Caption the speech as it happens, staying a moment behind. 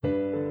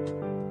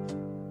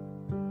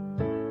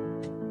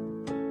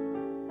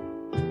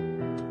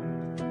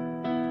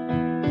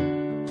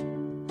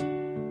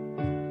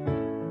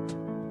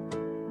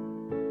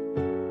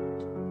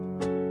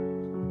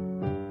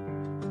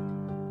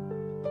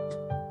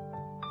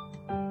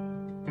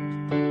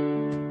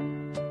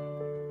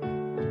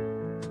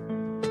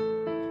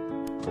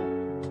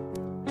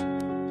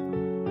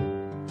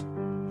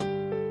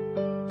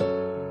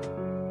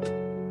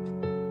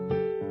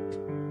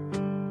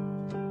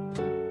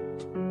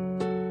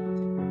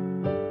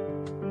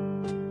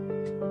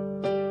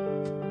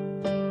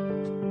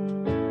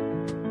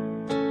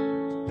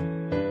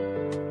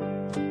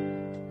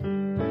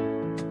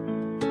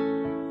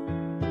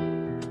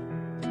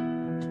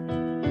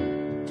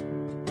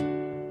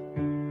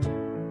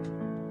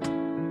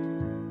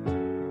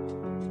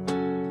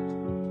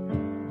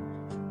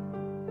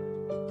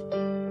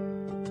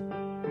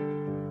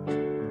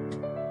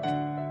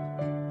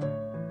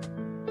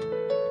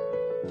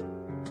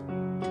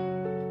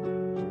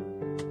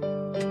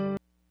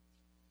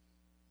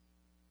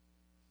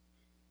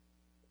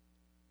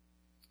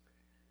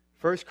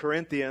1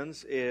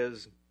 Corinthians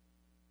is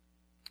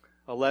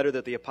a letter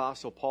that the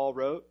Apostle Paul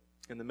wrote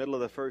in the middle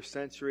of the first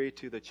century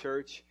to the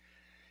church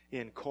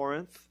in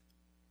Corinth,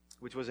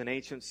 which was an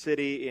ancient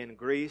city in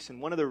Greece.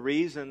 And one of the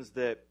reasons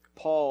that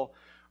Paul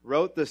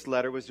wrote this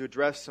letter was to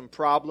address some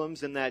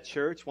problems in that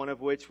church, one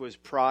of which was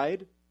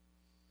pride.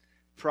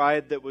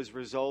 Pride that was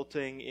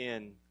resulting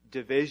in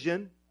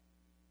division.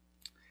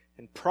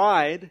 And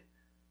pride,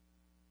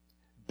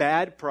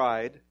 bad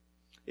pride,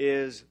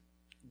 is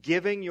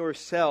giving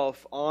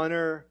yourself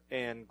honor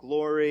and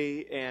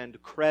glory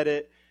and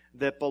credit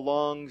that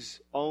belongs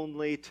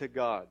only to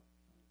God.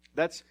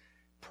 That's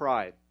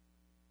pride.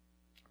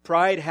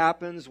 Pride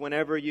happens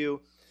whenever you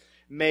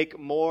make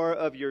more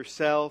of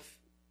yourself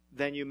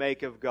than you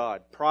make of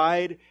God.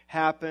 Pride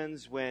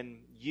happens when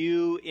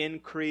you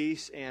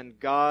increase and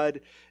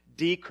God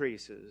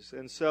decreases.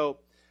 And so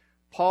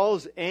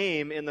Paul's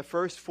aim in the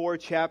first 4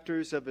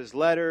 chapters of his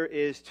letter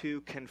is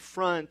to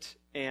confront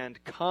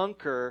and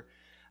conquer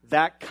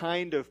that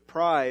kind of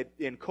pride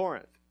in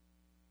Corinth.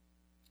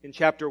 In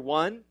chapter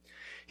 1,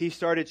 he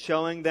started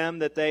showing them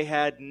that they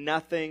had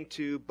nothing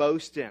to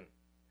boast in.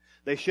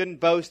 They shouldn't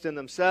boast in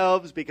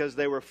themselves because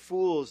they were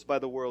fools by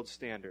the world's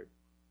standard.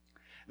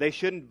 They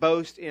shouldn't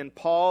boast in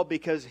Paul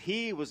because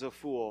he was a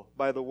fool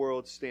by the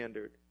world's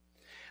standard.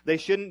 They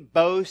shouldn't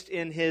boast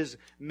in his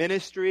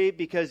ministry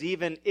because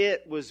even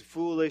it was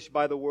foolish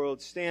by the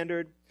world's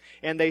standard.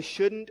 And they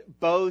shouldn't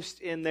boast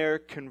in their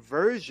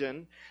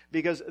conversion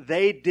because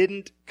they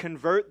didn't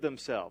convert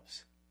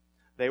themselves.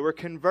 They were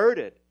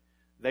converted.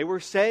 They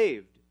were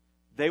saved.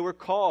 They were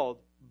called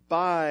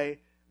by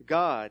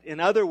God.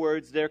 In other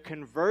words, their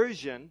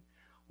conversion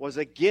was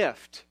a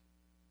gift.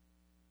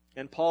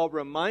 And Paul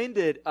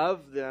reminded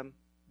them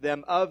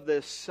of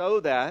this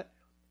so that,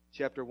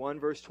 chapter 1,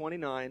 verse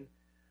 29,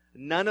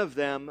 none of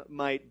them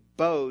might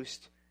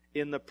boast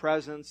in the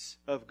presence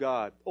of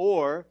God.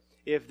 Or,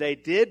 if they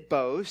did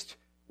boast,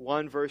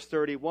 1 verse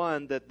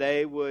 31, that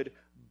they would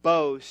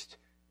boast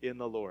in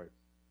the Lord.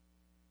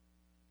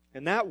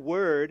 And that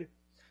word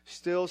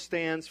still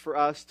stands for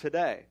us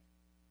today.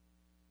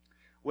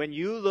 When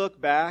you look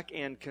back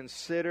and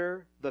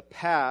consider the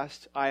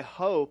past, I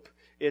hope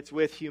it's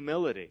with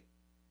humility.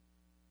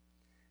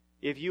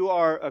 If you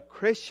are a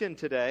Christian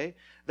today,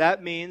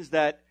 that means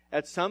that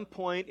at some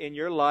point in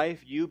your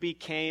life you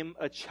became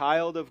a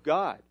child of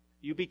God.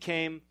 You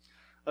became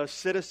a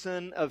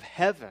citizen of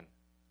heaven.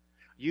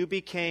 You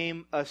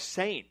became a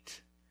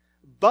saint.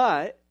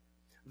 But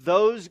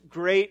those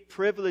great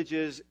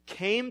privileges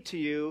came to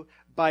you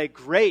by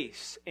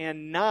grace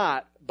and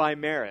not by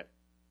merit.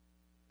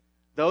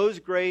 Those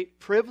great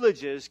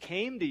privileges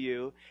came to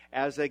you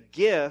as a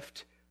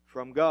gift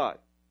from God.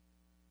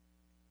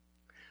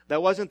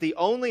 That wasn't the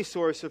only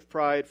source of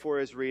pride for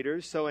his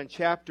readers. So in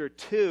chapter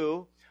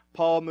 2,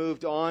 Paul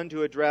moved on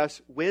to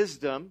address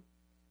wisdom,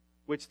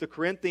 which the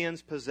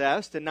Corinthians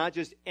possessed, and not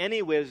just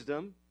any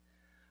wisdom,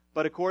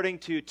 but according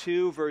to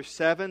 2 verse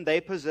 7, they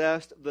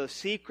possessed the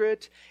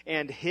secret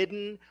and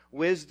hidden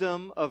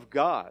wisdom of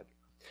God,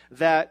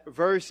 that,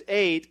 verse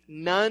 8,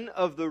 none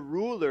of the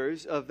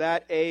rulers of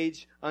that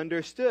age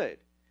understood.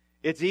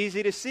 It's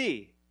easy to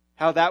see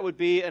how that would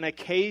be an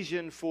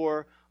occasion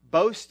for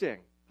boasting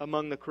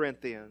among the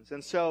Corinthians.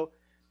 And so,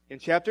 in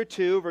chapter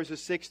 2,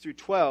 verses 6 through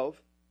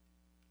 12,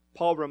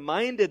 Paul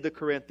reminded the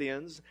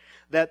Corinthians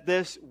that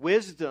this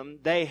wisdom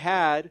they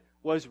had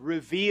was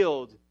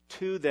revealed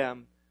to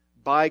them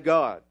by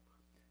God.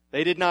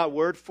 They did not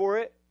work for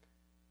it.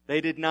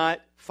 They did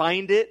not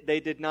find it. They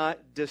did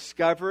not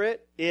discover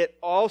it. It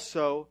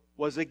also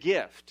was a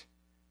gift.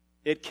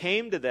 It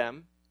came to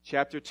them,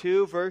 chapter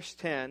 2, verse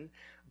 10,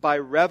 by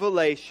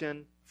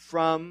revelation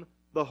from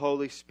the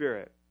Holy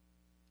Spirit.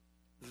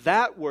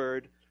 That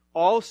word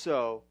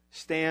also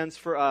stands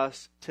for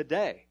us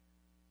today.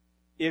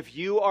 If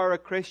you are a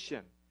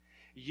Christian,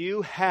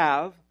 you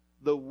have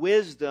the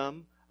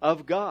wisdom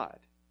of God.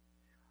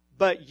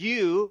 But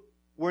you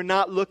were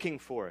not looking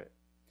for it.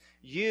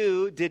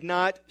 You did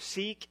not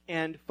seek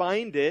and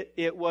find it.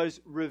 It was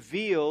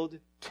revealed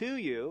to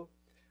you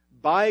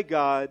by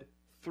God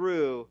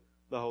through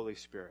the Holy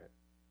Spirit.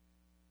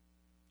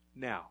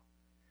 Now,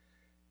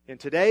 in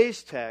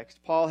today's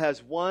text, Paul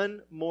has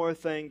one more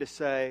thing to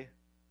say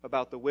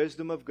about the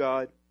wisdom of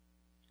God.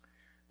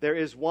 There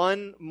is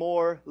one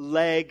more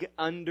leg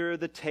under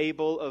the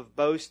table of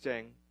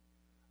boasting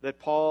that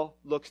Paul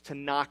looks to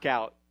knock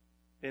out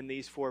in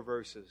these 4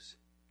 verses.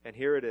 And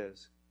here it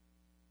is.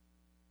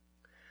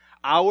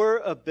 Our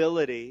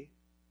ability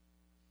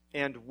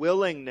and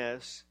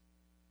willingness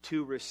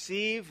to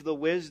receive the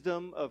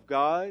wisdom of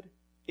God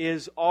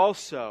is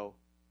also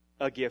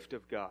a gift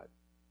of God.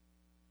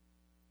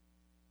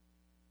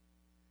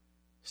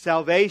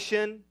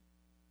 Salvation,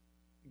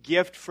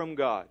 gift from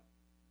God.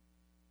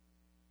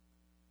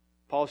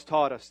 Paul's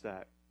taught us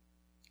that.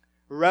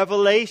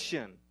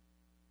 Revelation,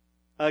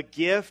 a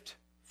gift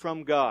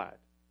from God.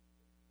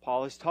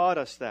 Paul has taught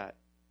us that.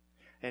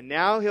 And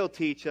now he'll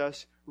teach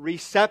us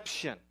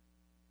reception.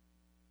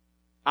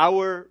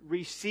 Our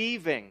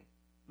receiving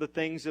the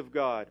things of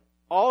God.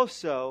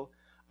 Also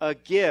a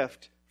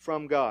gift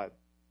from God.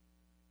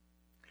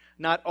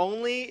 Not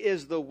only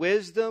is the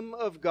wisdom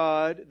of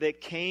God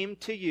that came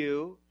to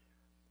you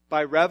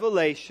by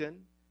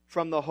revelation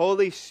from the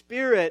Holy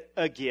Spirit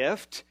a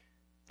gift,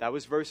 that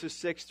was verses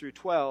 6 through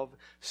 12,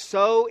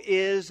 so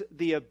is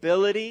the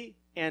ability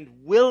and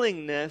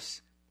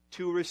willingness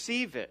to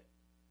receive it.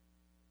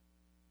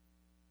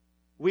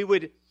 We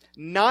would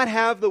not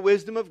have the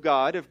wisdom of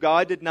God if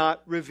God did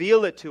not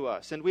reveal it to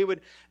us. And we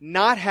would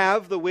not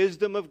have the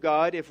wisdom of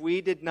God if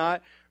we did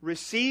not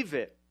receive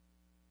it.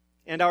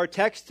 And our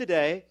text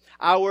today,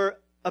 our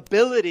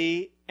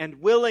ability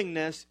and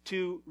willingness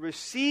to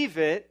receive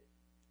it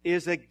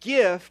is a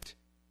gift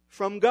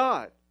from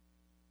God.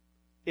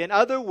 In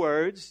other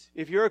words,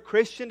 if you're a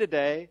Christian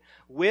today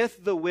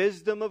with the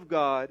wisdom of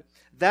God,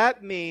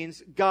 that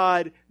means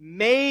God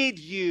made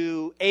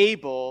you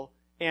able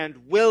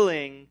and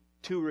willing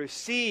to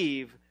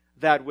receive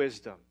that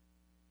wisdom.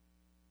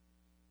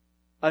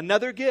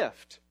 Another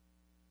gift.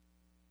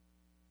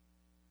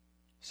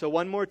 So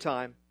one more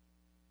time,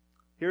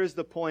 here's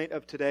the point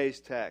of today's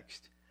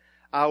text.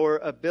 Our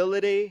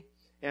ability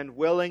and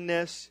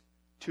willingness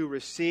to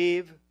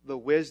receive the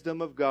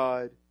wisdom of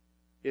God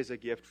is a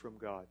gift from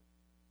God.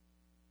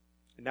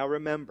 And now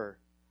remember,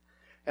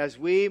 as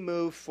we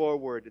move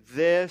forward,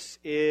 this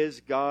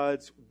is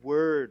God's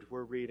Word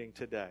we're reading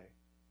today.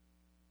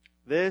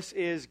 This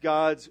is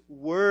God's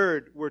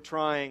Word we're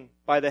trying,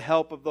 by the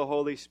help of the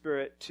Holy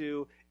Spirit,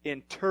 to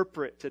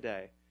interpret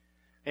today.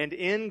 And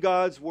in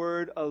God's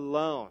Word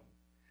alone,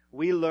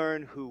 we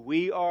learn who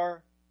we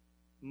are,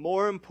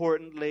 more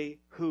importantly,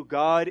 who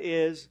God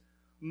is,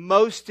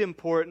 most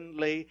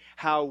importantly,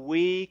 how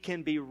we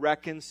can be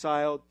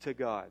reconciled to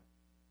God.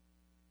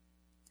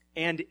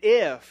 And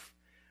if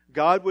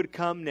God would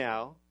come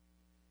now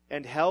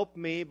and help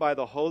me by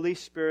the Holy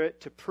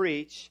Spirit to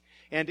preach,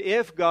 and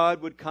if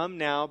God would come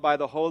now by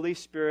the Holy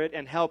Spirit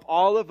and help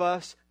all of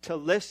us to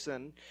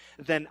listen,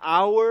 then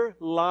our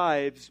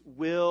lives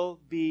will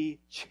be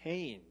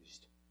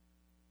changed.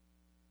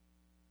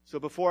 So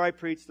before I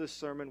preach this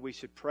sermon, we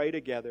should pray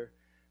together.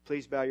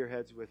 Please bow your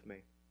heads with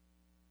me.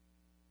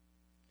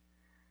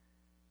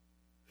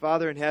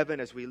 Father in heaven,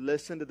 as we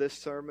listen to this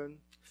sermon,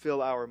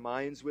 fill our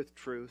minds with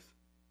truth.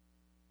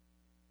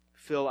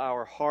 Fill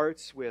our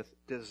hearts with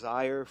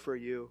desire for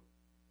you,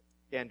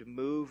 and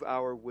move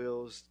our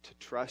wills to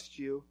trust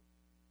you,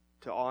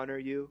 to honor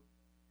you,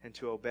 and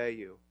to obey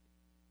you.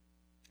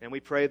 And we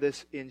pray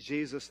this in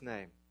Jesus'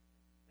 name.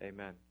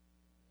 Amen.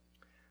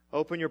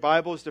 Open your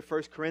Bibles to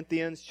 1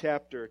 Corinthians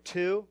chapter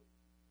 2.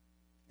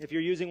 If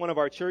you're using one of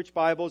our church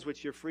Bibles,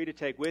 which you're free to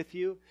take with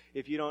you,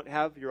 if you don't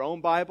have your own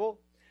Bible,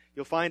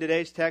 you'll find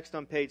today's text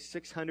on page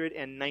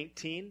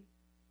 619.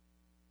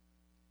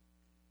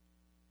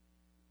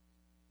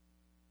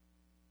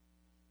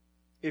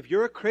 If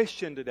you're a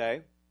Christian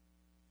today,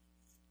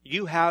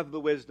 you have the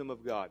wisdom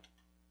of God,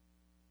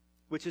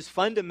 which is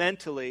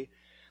fundamentally,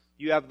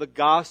 you have the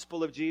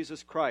gospel of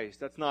Jesus Christ.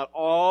 That's not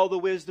all the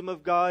wisdom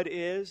of God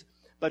is,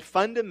 but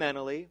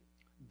fundamentally,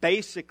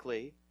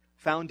 basically,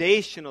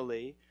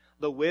 foundationally,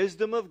 the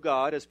wisdom of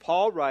God, as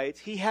Paul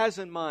writes, he has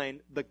in mind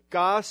the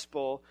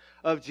gospel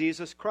of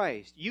Jesus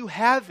Christ. You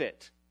have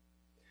it,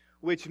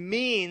 which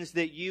means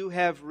that you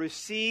have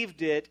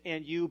received it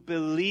and you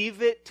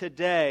believe it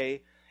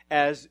today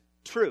as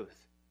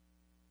truth.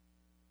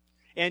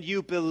 And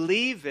you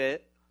believe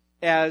it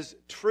as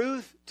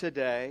truth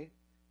today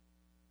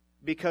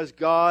because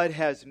God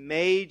has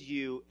made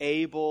you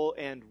able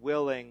and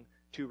willing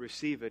to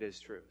receive it as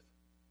truth.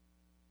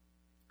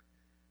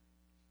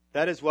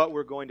 That is what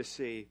we're going to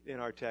see in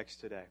our text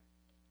today.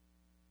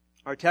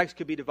 Our text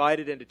could be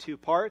divided into two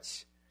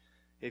parts.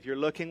 If you're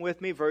looking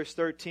with me, verse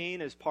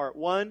 13 is part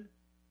 1.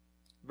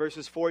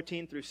 Verses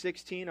 14 through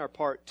 16 are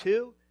part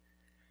 2.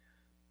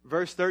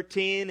 Verse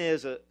 13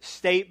 is a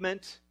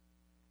statement,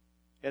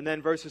 and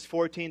then verses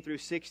 14 through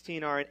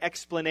 16 are an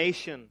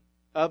explanation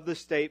of the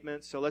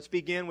statement. So let's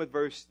begin with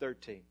verse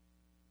 13.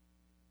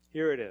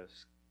 Here it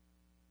is.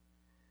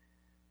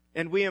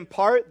 And we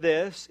impart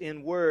this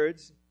in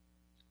words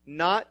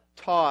not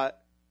taught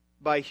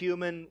by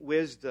human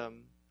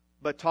wisdom,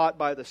 but taught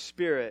by the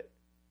Spirit,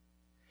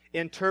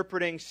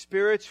 interpreting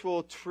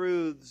spiritual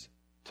truths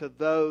to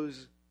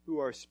those who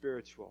are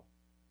spiritual.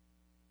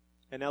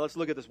 And now let's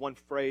look at this one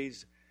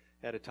phrase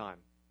at a time.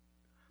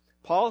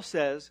 Paul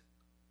says,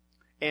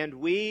 and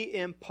we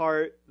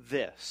impart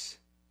this.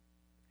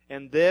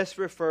 And this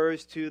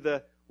refers to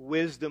the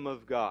wisdom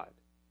of God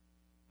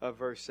of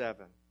verse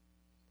 7.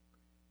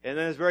 And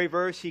in this very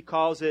verse, he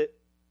calls it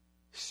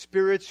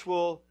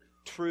spiritual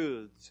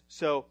truths.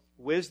 So,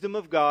 wisdom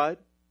of God,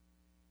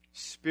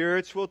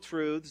 spiritual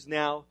truths,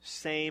 now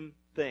same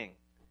thing.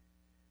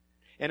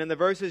 And in the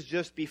verses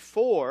just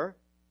before,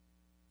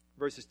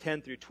 verses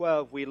 10 through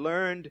 12, we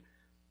learned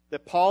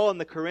that Paul and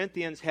the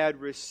Corinthians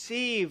had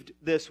received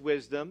this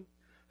wisdom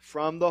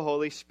from the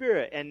Holy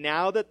Spirit. And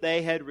now that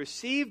they had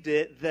received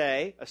it,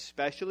 they,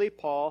 especially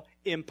Paul,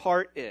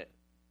 impart it,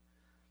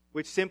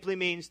 which simply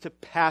means to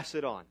pass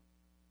it on.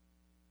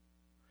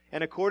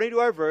 And according to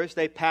our verse,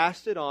 they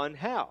passed it on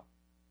how?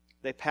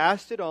 They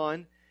passed it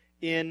on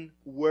in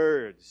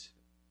words.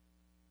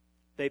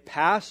 They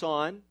pass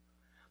on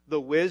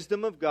the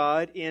wisdom of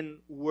God in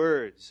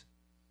words.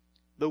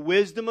 The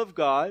wisdom of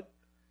God,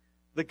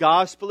 the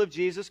gospel of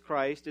Jesus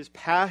Christ, is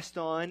passed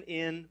on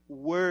in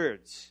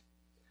words,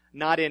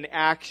 not in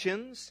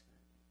actions,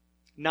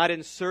 not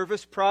in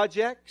service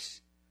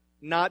projects,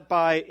 not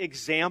by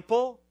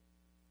example,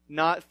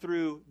 not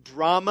through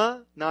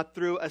drama, not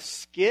through a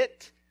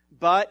skit,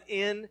 but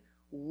in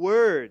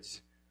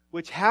words,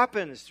 which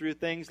happens through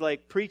things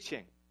like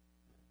preaching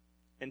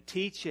and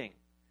teaching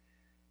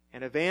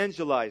and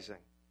evangelizing.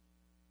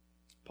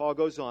 Paul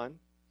goes on,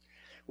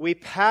 we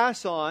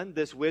pass on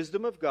this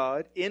wisdom of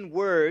God in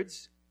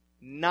words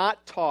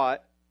not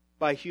taught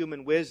by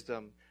human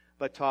wisdom,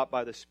 but taught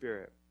by the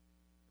Spirit.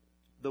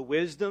 The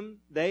wisdom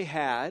they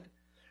had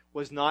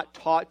was not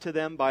taught to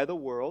them by the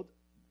world.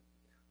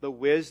 The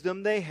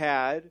wisdom they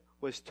had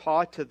was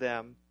taught to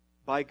them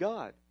by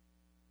God.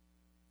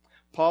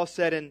 Paul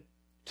said in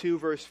 2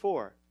 verse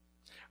 4,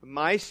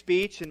 my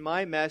speech and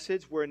my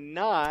message were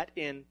not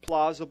in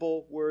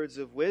plausible words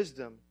of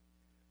wisdom.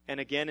 And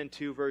again in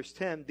 2 verse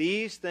 10,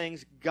 these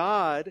things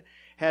God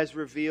has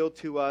revealed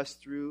to us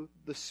through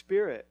the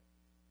Spirit.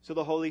 So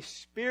the Holy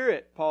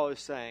Spirit, Paul is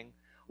saying,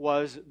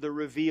 was the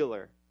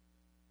revealer.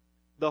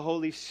 The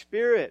Holy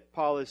Spirit,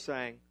 Paul is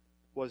saying,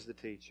 was the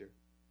teacher.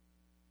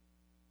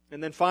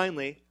 And then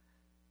finally,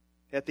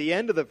 at the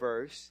end of the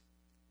verse,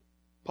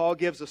 Paul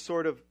gives a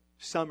sort of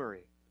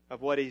summary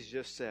of what he's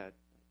just said.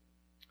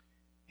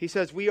 He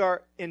says, we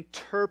are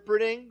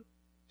interpreting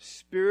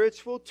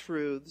spiritual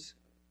truths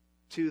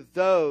to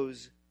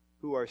those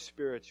who are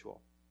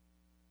spiritual.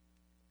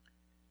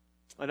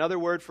 Another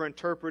word for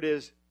interpret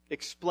is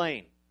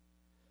explain.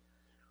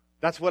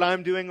 That's what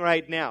I'm doing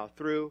right now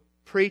through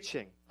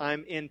preaching.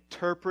 I'm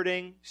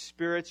interpreting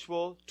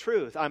spiritual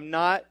truth. I'm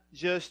not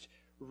just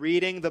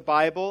reading the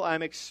Bible,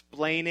 I'm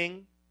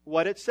explaining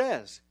what it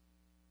says.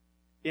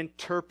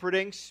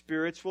 Interpreting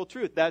spiritual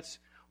truth. That's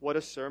what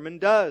a sermon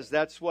does.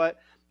 That's what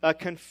a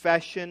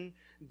confession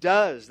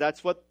does.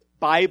 That's what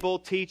Bible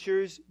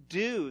teachers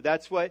do.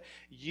 That's what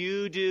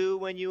you do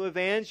when you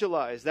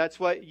evangelize. That's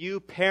what you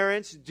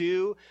parents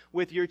do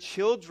with your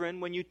children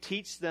when you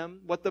teach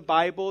them what the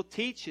Bible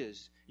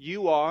teaches.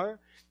 You are,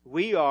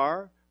 we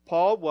are,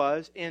 Paul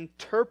was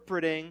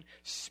interpreting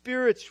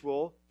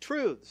spiritual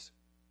truths.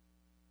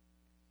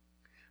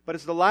 But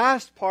it's the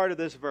last part of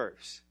this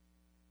verse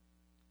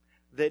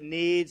that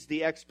needs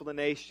the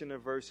explanation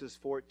of verses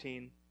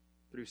 14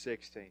 through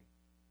 16.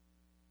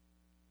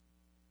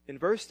 In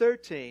verse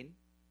 13,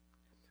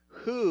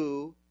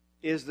 who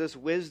is this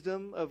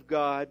wisdom of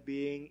God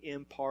being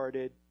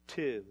imparted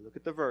to? Look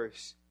at the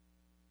verse.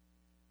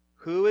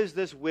 Who is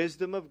this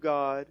wisdom of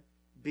God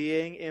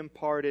being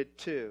imparted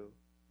to?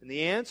 And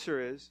the answer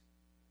is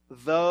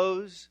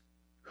those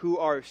who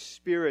are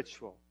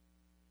spiritual.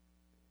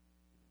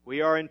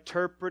 We are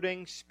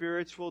interpreting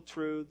spiritual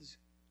truths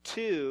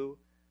to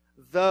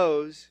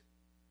those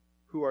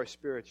who are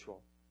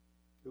spiritual.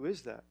 Who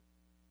is that?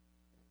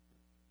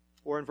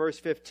 Or in verse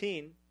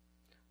 15,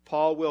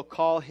 Paul will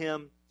call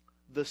him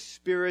the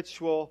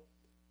spiritual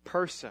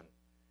person.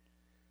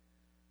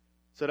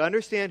 So to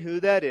understand who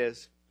that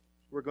is,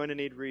 we're going to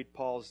need to read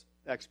Paul's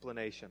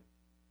explanation.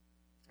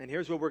 And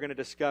here's what we're going to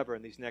discover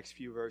in these next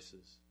few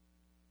verses.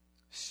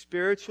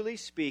 Spiritually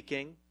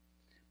speaking,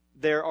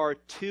 there are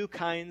two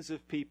kinds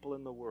of people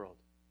in the world.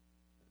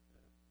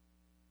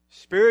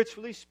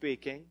 Spiritually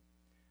speaking,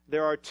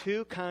 there are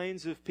two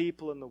kinds of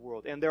people in the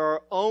world. And there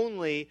are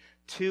only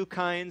two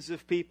kinds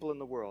of people in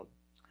the world.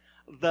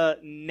 The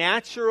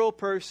natural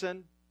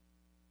person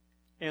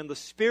and the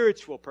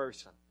spiritual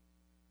person.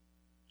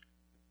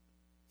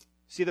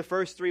 See the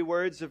first three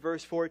words of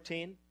verse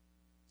 14?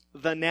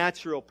 The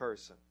natural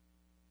person.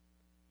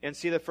 And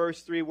see the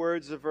first three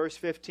words of verse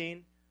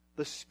 15?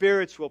 The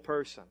spiritual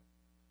person.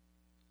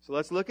 So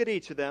let's look at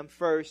each of them.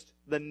 First,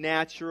 the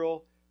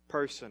natural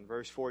person,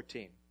 verse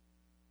 14.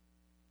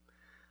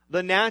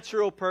 The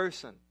natural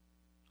person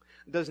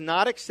does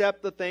not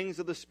accept the things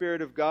of the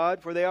Spirit of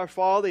God, for they are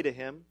folly to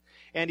him,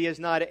 and he is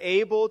not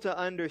able to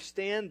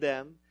understand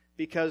them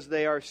because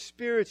they are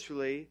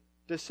spiritually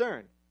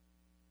discerned.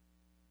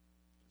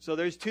 So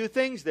there's two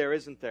things there,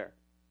 isn't there?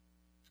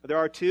 There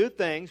are two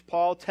things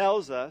Paul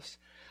tells us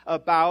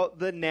about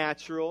the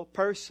natural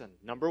person.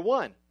 Number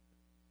one,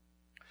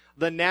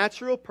 the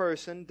natural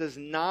person does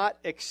not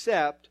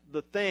accept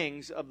the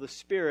things of the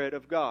Spirit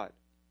of God.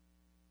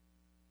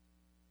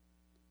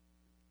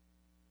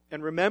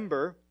 And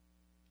remember,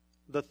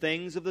 the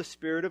things of the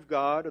Spirit of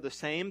God are the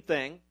same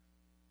thing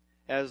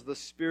as the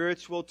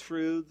spiritual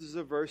truths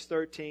of verse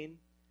 13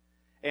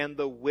 and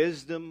the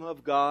wisdom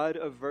of God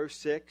of verse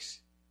 6.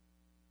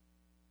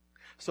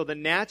 So the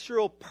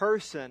natural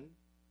person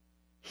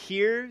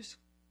hears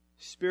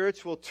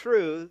spiritual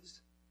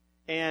truths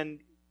and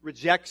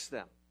rejects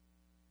them.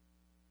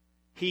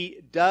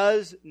 He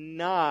does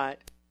not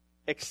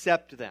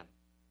accept them.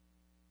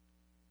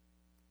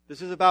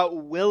 This is about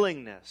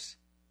willingness.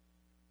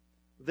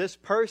 This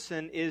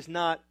person is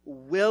not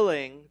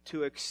willing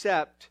to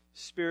accept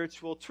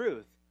spiritual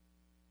truth.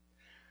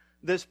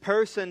 this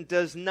person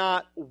does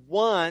not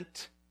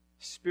want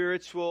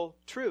spiritual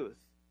truth.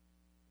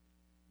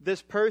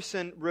 This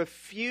person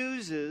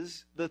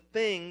refuses the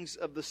things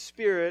of the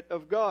Spirit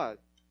of God.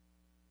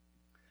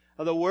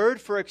 Now, the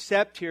word for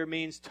accept here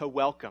means to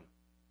welcome.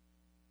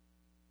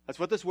 That's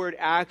what this word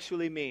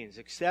actually means.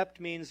 Accept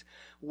means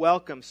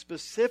welcome,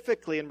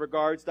 specifically in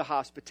regards to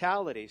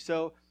hospitality.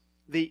 So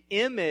the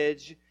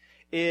image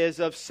is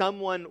of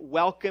someone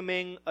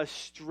welcoming a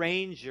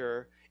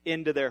stranger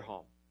into their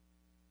home.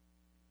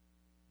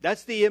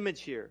 That's the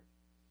image here.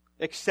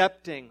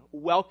 Accepting,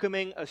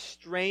 welcoming a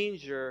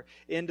stranger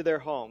into their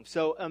home.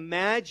 So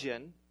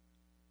imagine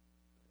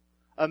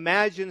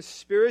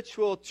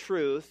spiritual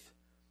truth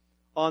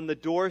on the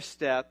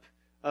doorstep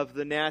of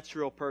the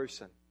natural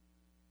person.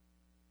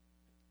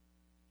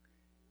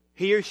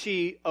 He or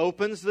she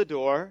opens the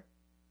door,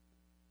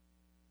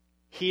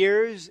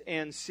 hears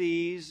and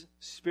sees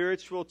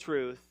spiritual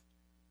truth,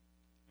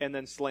 and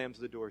then slams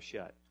the door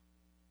shut.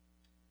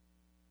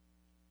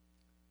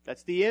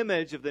 That's the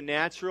image of the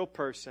natural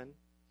person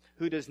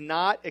who does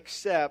not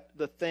accept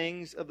the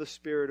things of the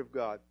Spirit of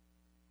God.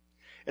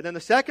 And then the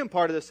second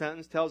part of the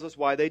sentence tells us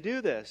why they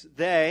do this.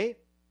 They,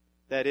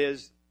 that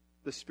is,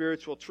 the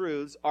spiritual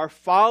truths, are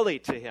folly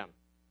to him.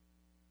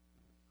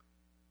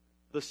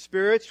 The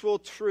spiritual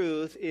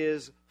truth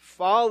is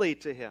folly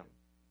to him.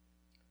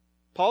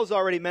 Paul's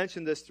already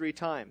mentioned this 3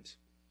 times.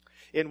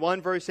 In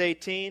 1 verse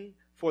 18,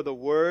 for the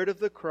word of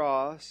the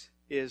cross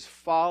is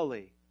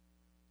folly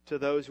to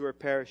those who are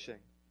perishing.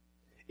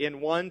 In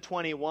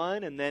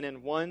 1:21 and then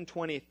in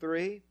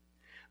 1:23,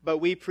 but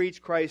we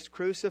preach Christ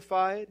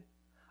crucified,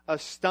 a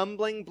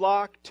stumbling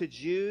block to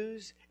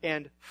Jews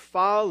and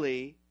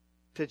folly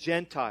to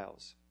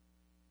Gentiles.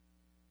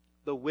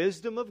 The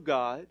wisdom of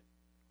God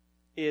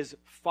is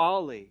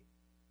folly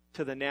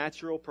to the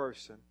natural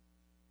person,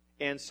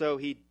 and so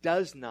he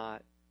does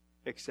not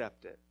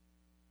accept it.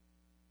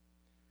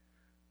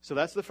 So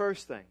that's the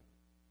first thing.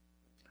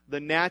 The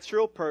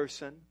natural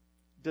person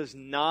does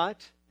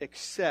not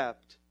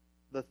accept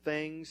the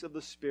things of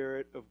the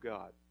Spirit of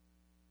God.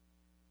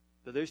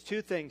 So there's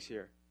 2 things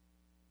here.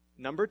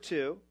 Number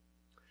 2,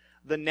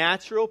 the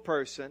natural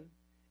person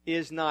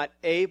is not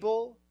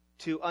able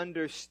to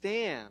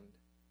understand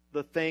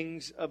the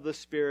things of the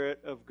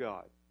Spirit of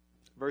God.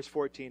 Verse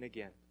 14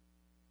 again.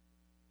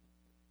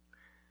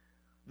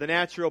 The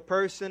natural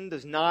person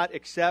does not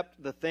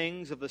accept the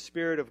things of the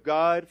Spirit of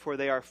God, for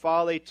they are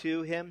folly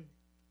to him,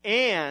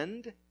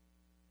 and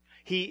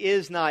he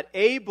is not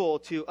able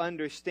to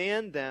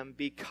understand them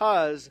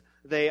because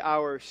they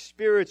are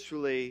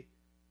spiritually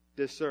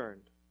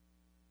discerned.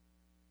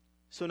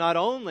 So not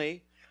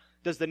only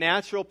does the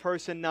natural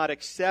person not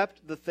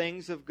accept the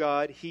things of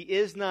God, he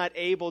is not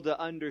able to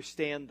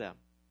understand them.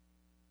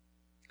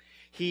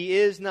 He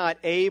is not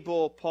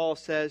able, Paul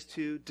says,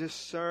 to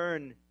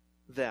discern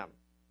them.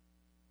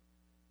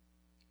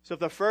 So if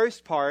the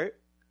first part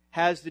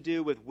has to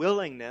do with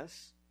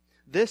willingness,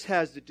 this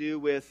has to do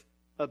with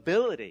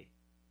ability.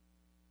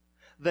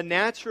 The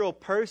natural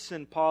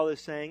person, Paul is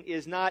saying,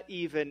 is not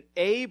even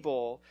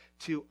able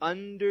to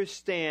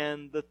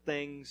understand the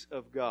things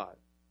of God.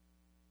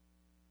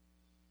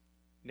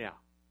 Now,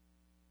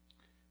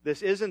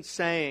 this isn't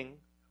saying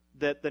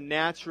that the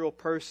natural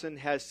person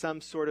has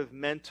some sort of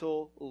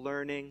mental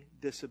learning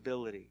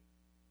disability.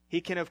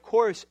 He can, of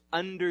course,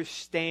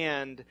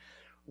 understand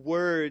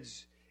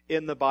words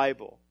in the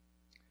Bible.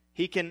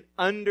 He can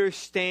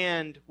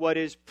understand what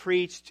is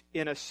preached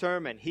in a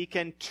sermon. He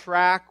can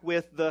track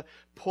with the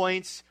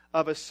points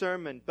of a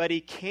sermon, but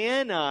he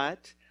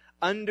cannot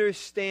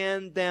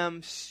understand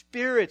them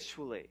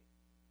spiritually.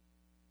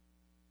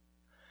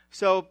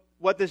 So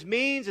what this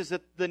means is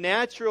that the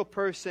natural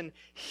person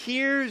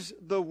hears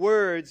the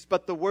words,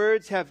 but the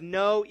words have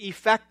no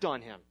effect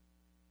on him.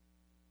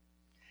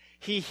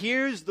 He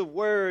hears the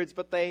words,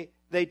 but they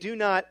do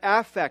not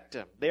affect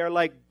him. They are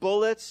like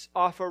bullets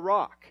off a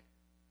rock.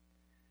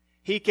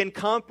 He can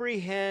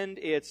comprehend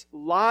its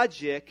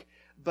logic,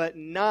 but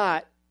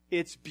not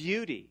its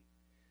beauty.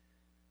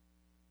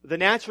 The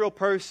natural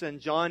person,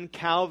 John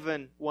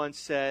Calvin once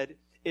said,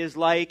 is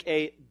like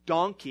a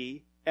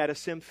donkey at a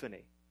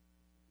symphony.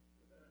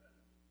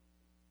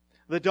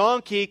 The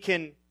donkey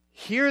can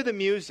hear the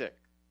music.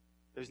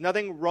 There's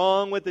nothing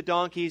wrong with the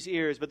donkey's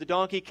ears, but the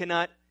donkey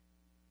cannot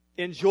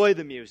enjoy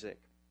the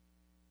music.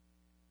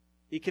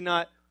 He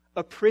cannot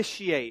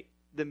appreciate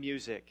the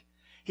music.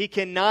 He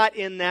cannot,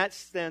 in that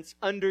sense,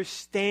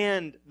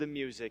 understand the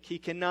music. He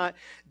cannot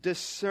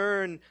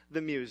discern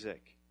the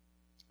music.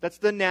 That's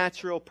the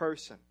natural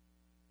person.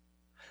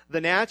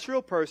 The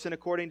natural person,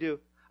 according to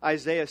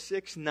Isaiah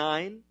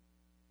 6:9,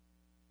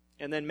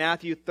 and then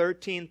Matthew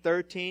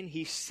 13:13,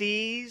 he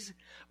sees,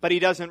 but he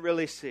doesn't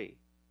really see.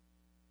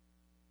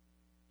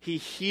 He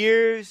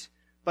hears,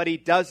 but he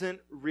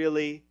doesn't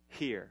really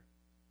hear.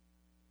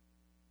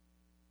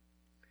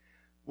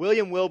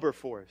 William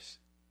Wilberforce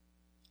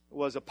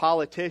was a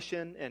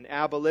politician and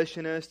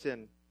abolitionist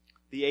in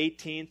the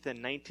 18th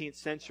and 19th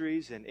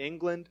centuries in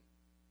England.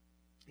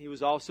 He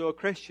was also a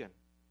Christian.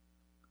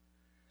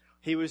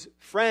 He was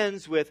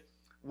friends with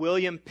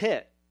William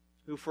Pitt,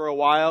 who for a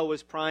while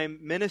was Prime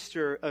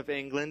Minister of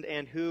England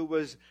and who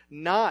was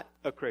not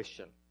a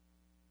Christian.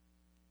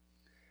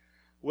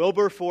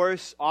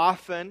 Wilberforce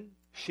often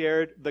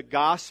shared the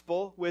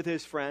gospel with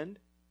his friend.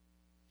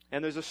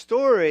 And there's a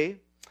story,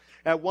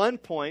 at one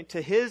point,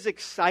 to his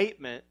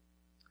excitement,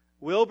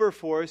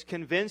 Wilberforce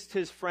convinced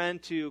his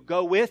friend to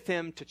go with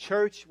him to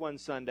church one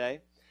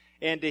Sunday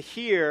and to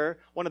hear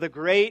one of the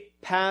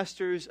great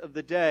pastors of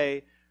the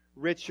day,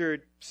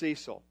 Richard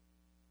Cecil.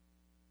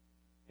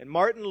 And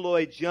Martin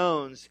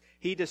Lloyd-Jones,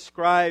 he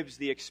describes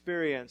the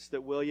experience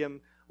that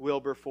William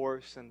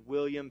Wilberforce and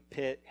William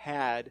Pitt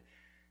had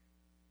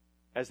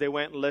as they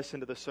went and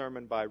listened to the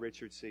sermon by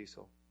Richard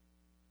Cecil.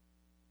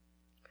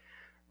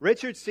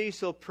 Richard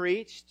Cecil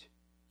preached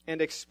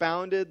and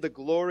expounded the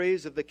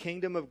glories of the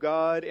kingdom of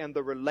God and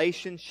the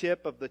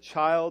relationship of the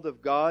child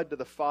of God to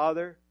the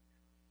Father.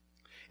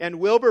 And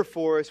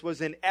Wilberforce was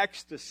in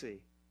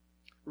ecstasy,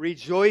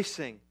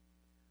 rejoicing,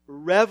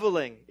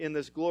 reveling in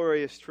this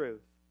glorious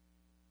truth.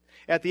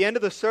 At the end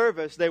of the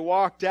service, they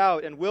walked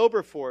out, and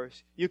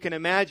Wilberforce, you can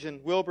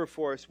imagine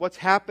Wilberforce, what's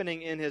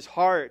happening in his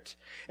heart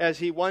as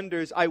he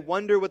wonders, I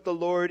wonder what the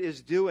Lord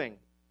is doing.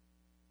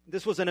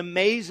 This was an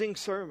amazing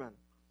sermon.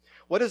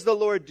 What is the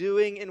Lord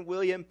doing in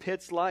William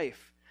Pitt's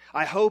life?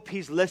 I hope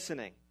he's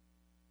listening.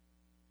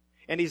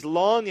 And he's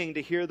longing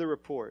to hear the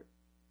report.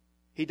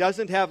 He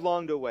doesn't have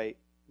long to wait,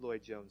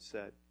 Lloyd-Jones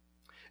said.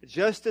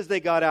 Just as they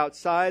got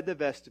outside the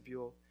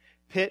vestibule,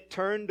 Pitt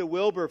turned to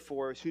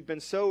Wilberforce, who'd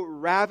been so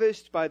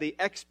ravished by the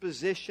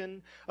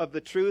exposition of the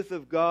truth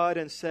of God,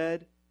 and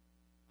said,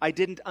 I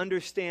didn't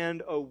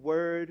understand a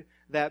word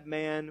that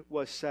man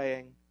was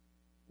saying.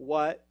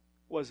 What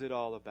was it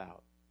all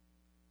about?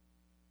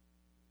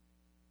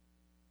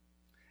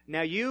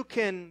 Now you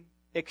can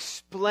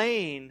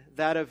explain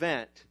that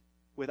event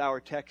with our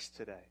text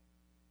today.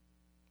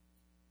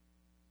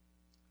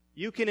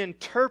 You can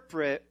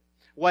interpret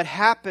what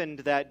happened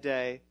that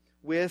day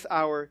with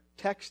our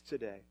text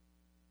today.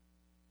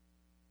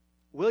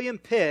 William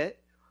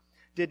Pitt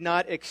did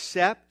not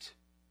accept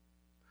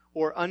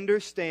or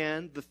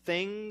understand the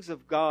things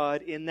of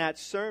God in that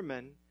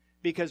sermon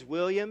because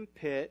William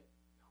Pitt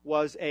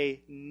was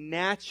a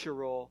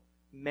natural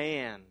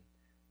man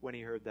when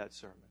he heard that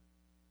sermon.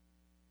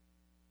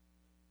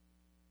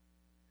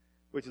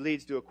 Which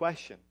leads to a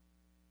question.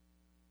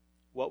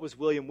 What was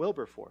William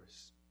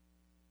Wilberforce?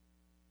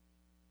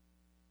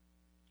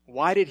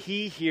 Why did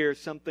he hear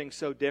something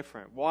so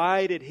different?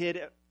 Why did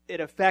it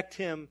affect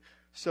him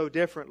so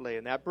differently?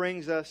 And that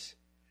brings us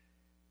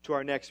to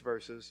our next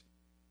verses.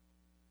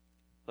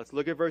 Let's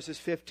look at verses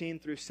 15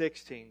 through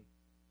 16.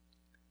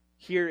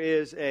 Here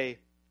is a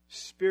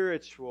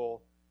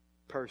spiritual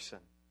person.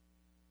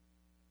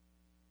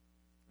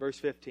 Verse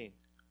 15.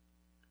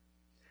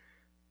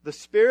 The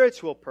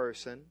spiritual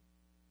person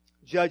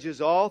judges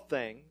all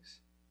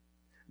things,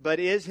 but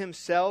is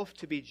himself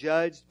to be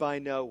judged by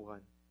no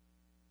one.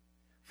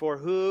 For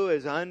who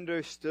has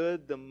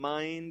understood the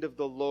mind of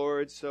the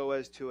Lord so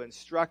as to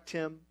instruct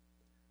him?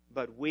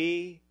 But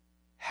we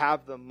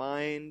have the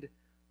mind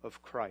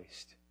of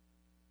Christ.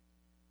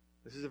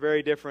 This is a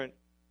very different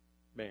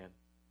man.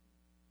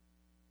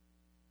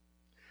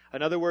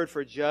 Another word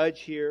for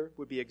judge here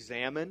would be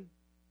examine,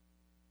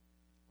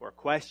 or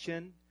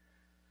question,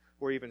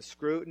 or even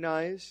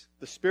scrutinize.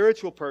 The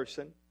spiritual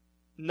person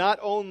not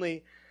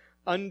only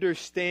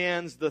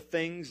understands the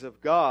things of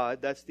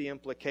God, that's the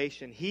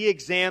implication. He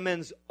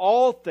examines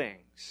all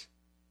things.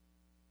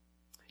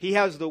 He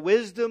has the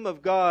wisdom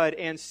of God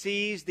and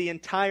sees the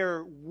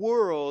entire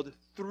world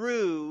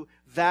through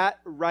that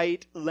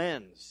right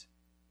lens.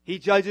 He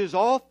judges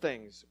all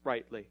things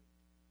rightly.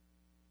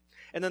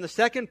 And then the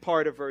second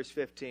part of verse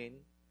 15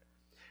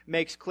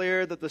 makes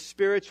clear that the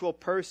spiritual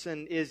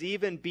person is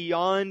even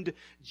beyond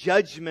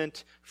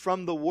judgment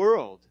from the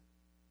world.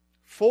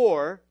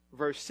 For,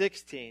 verse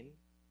 16,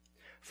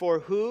 for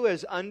who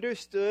has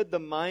understood the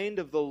mind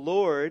of the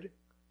Lord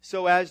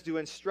so as to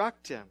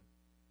instruct him?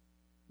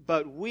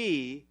 But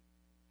we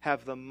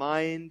have the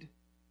mind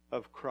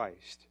of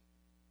Christ.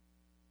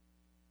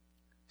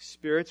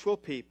 Spiritual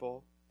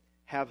people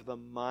have the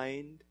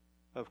mind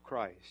of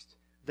Christ.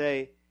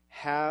 They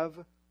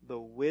have the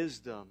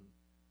wisdom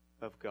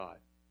of God.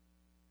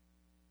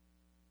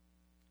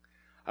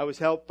 I was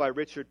helped by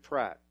Richard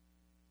Pratt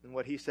and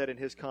what he said in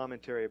his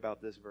commentary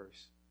about this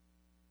verse.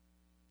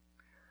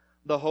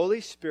 The Holy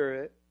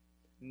Spirit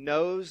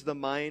knows the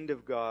mind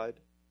of God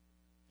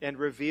and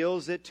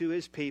reveals it to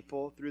His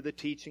people through the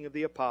teaching of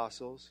the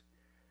apostles.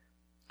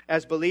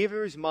 As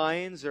believers'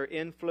 minds are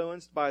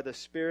influenced by the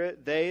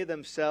Spirit, they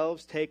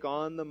themselves take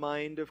on the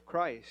mind of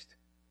Christ.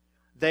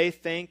 They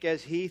think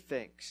as He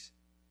thinks.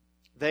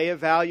 They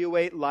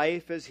evaluate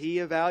life as He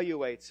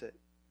evaluates it.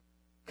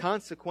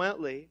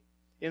 Consequently,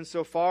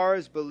 insofar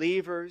as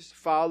believers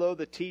follow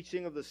the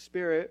teaching of the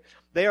Spirit,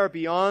 they are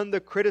beyond the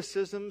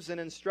criticisms and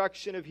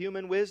instruction of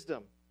human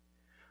wisdom.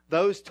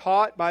 Those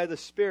taught by the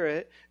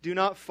Spirit do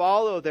not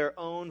follow their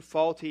own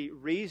faulty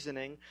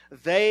reasoning.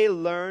 They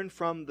learn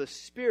from the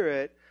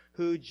Spirit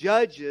who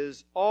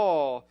judges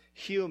all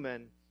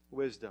human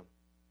wisdom.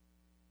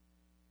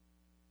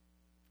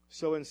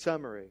 So in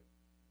summary,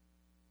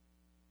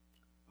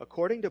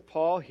 according to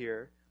Paul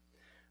here,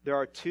 there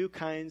are two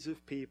kinds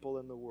of people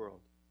in the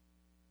world: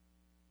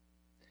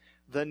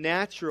 the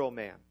natural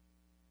man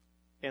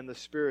and the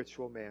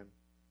spiritual man.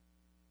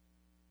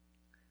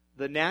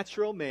 The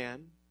natural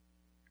man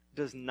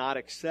does not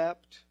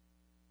accept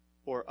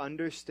or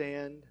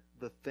understand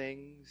the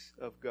things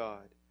of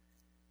God.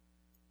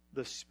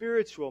 The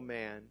spiritual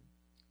man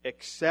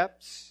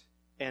accepts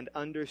and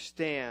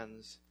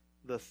understands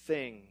the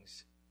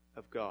things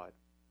of God.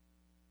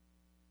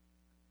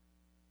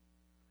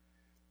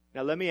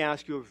 Now let me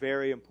ask you a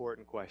very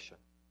important question.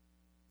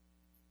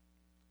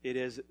 It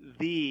is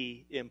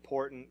the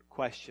important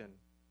question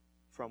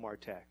from our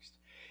text.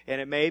 And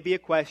it may be a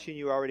question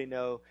you already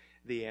know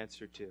the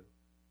answer to.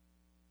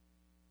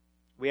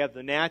 We have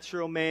the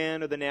natural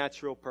man or the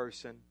natural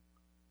person,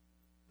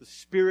 the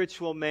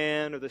spiritual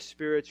man or the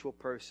spiritual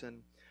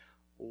person.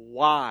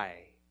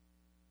 Why?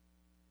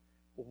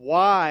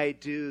 Why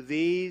do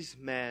these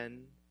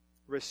men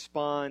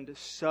respond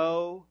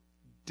so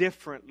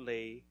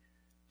differently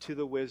to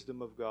the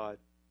wisdom of God?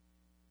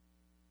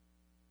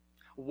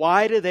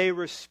 Why do they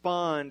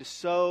respond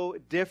so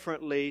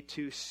differently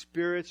to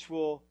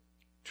spiritual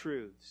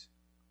truths?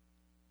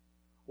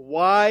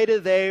 Why do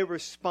they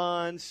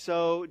respond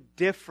so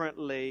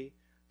differently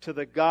to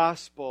the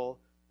gospel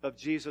of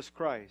Jesus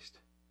Christ?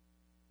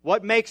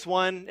 What makes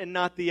one and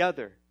not the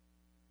other?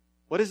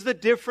 What is the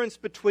difference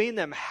between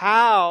them?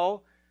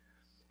 How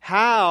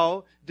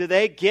do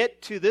they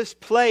get to this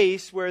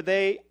place where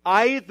they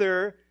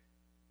either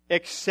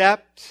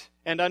accept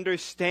and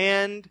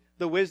understand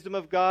the wisdom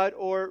of God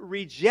or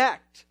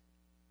reject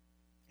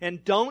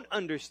and don't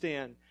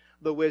understand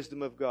the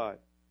wisdom of God?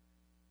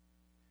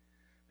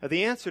 Now,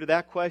 the answer to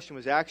that question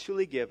was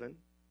actually given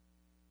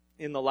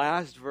in the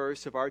last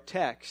verse of our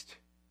text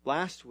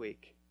last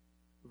week,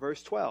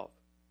 verse 12.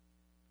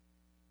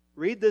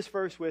 Read this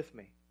verse with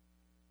me.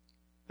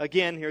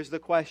 Again, here's the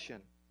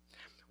question.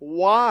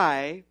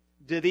 Why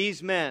do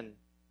these men,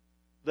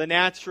 the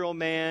natural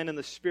man and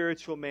the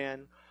spiritual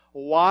man,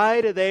 why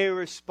do they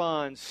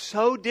respond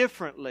so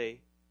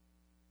differently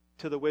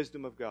to the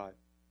wisdom of God?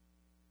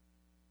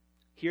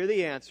 Hear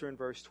the answer in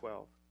verse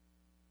 12.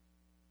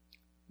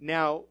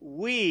 Now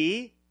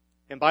we,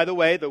 and by the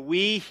way, the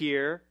we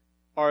here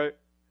are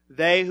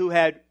they who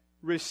had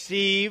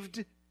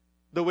received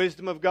the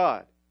wisdom of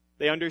God.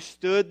 They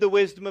understood the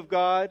wisdom of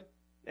God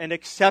and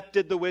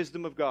accepted the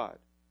wisdom of God.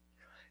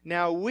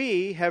 Now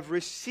we have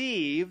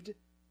received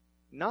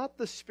not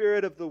the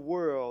spirit of the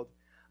world,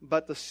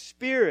 but the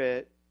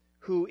Spirit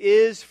who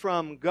is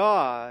from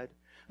God,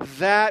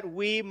 that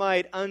we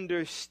might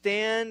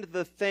understand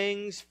the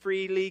things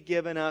freely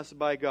given us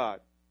by God.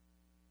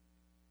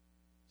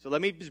 So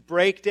let me just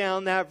break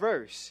down that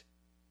verse.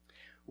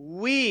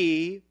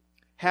 We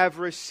have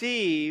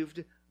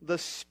received the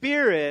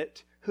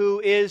Spirit who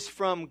is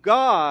from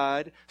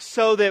God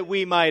so that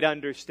we might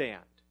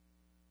understand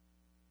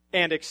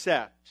and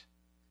accept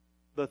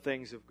the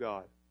things of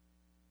God.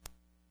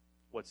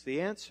 What's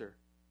the answer?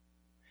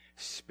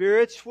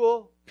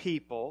 Spiritual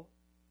people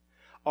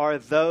are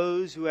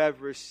those who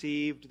have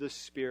received the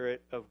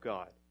Spirit of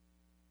God.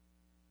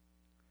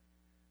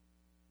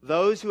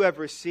 Those who have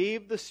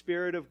received the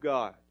Spirit of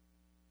God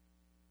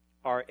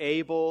are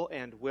able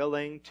and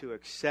willing to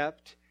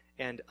accept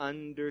and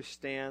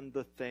understand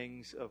the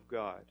things of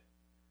God.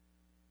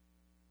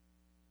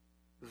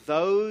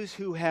 Those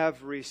who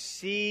have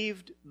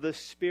received the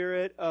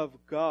Spirit of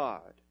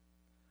God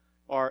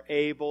are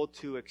able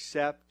to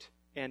accept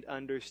and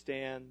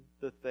understand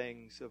the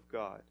things of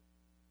God.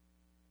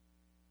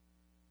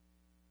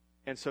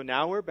 And so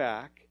now we're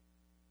back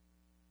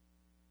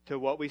to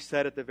what we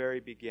said at the very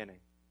beginning.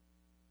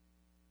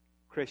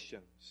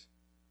 Christians,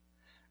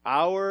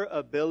 our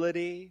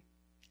ability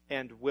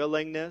and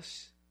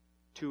willingness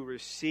to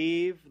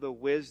receive the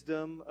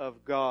wisdom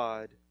of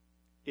God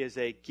is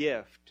a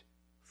gift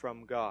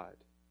from God.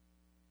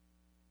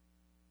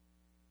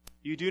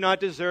 You do not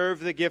deserve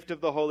the gift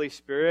of the Holy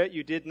Spirit.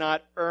 You did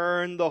not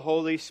earn the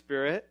Holy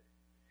Spirit.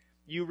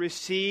 You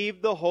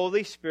received the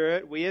Holy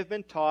Spirit, we have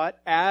been taught,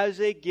 as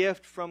a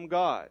gift from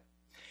God.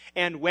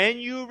 And when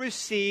you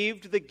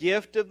received the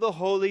gift of the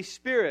Holy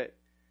Spirit,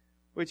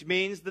 which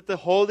means that the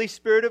Holy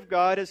Spirit of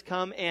God has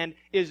come and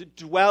is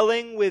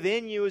dwelling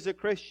within you as a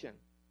Christian.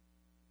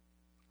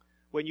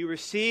 When you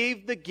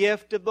received the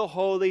gift of the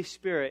Holy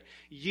Spirit,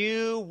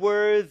 you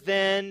were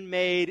then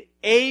made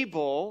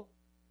able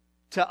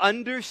to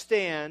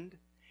understand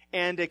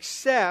and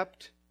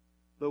accept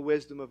the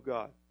wisdom of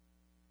God.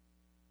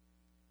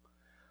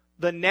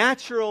 The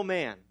natural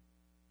man,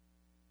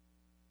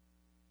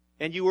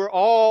 and you were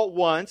all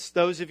once,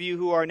 those of you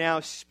who are now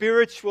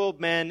spiritual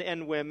men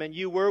and women,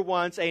 you were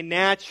once a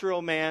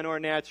natural man or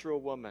natural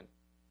woman.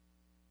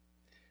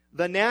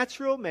 The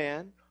natural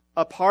man,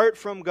 apart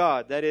from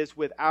God, that is,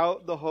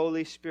 without the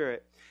Holy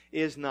Spirit,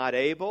 is not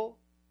able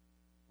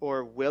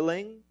or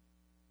willing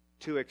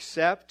to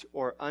accept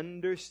or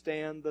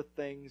understand the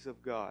things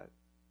of God.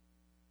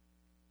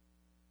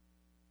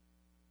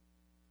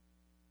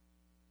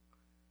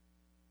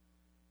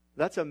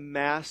 That's a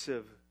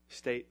massive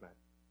statement.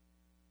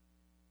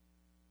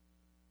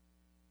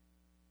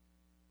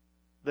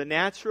 The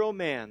natural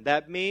man,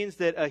 that means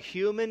that a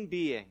human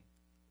being,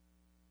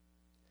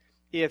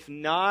 if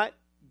not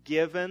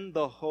given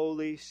the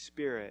Holy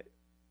Spirit,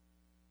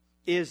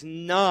 is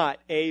not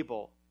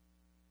able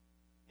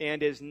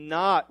and is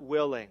not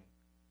willing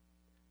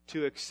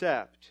to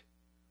accept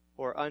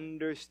or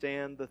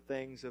understand the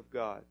things of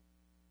God.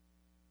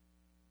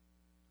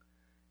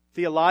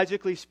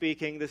 Theologically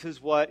speaking, this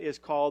is what is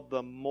called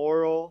the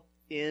moral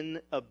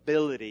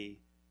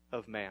inability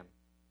of man.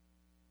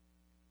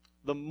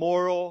 The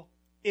moral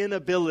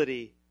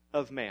inability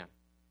of man.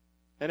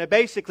 And it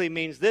basically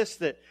means this,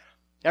 that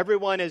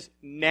everyone is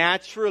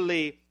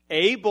naturally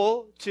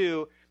able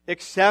to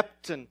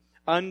accept and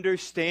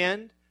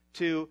understand,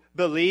 to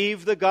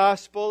believe the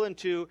gospel and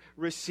to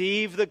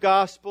receive the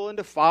gospel and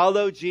to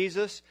follow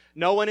Jesus.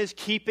 No one is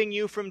keeping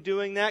you from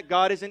doing that.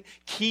 God isn't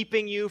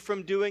keeping you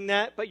from doing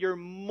that, but you're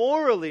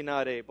morally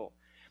not able.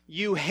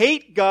 You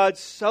hate God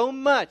so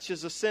much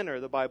as a sinner,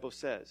 the Bible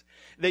says,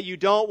 that you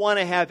don't want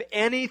to have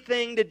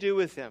anything to do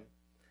with Him.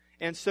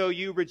 And so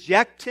you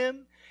reject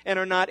Him and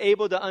are not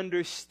able to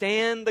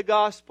understand the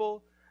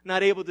gospel,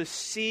 not able to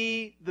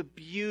see the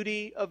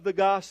beauty of the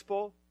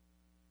gospel.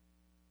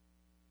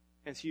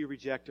 And so you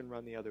reject and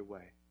run the other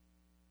way.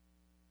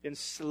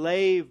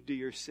 Enslaved to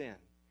your sin.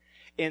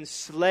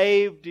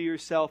 Enslaved to your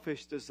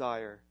selfish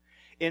desire.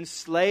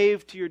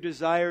 Enslaved to your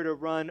desire to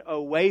run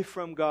away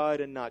from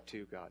God and not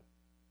to God.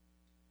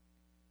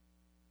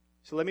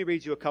 So let me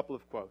read you a couple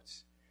of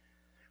quotes.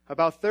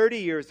 About 30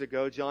 years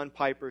ago, John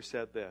Piper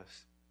said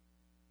this: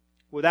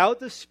 "Without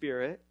the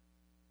Spirit,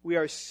 we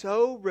are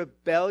so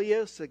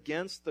rebellious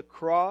against the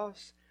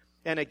cross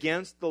and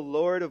against the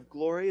Lord of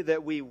glory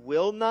that we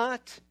will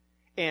not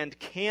and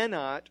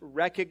cannot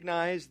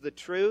recognize the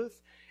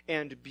truth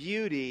and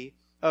beauty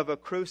of a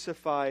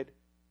crucified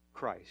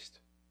Christ."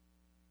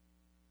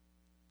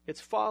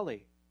 It's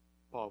folly,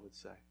 Paul would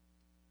say.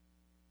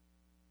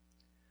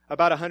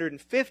 About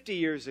 150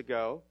 years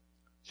ago,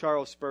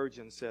 Charles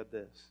Spurgeon said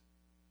this.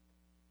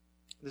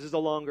 This is a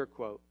longer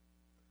quote.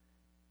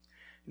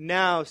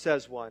 "Now,"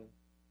 says one,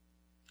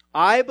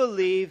 "I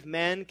believe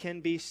men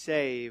can be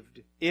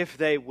saved if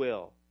they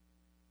will.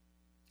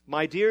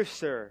 My dear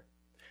sir,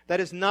 that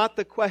is not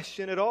the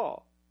question at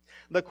all.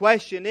 The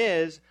question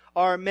is,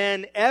 are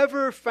men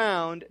ever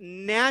found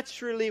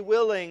naturally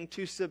willing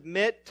to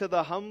submit to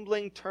the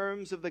humbling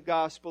terms of the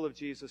gospel of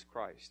Jesus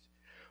Christ?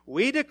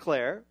 We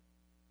declare,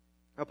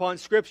 upon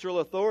scriptural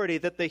authority,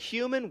 that the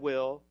human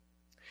will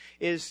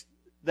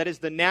that is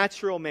the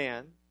natural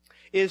man,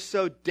 is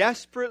so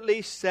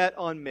desperately set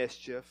on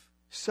mischief,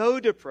 so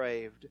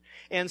depraved,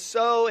 and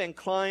so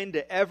inclined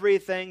to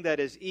everything that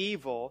is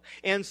evil,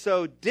 and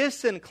so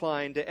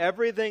disinclined to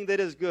everything that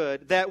is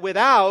good, that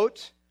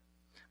without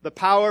the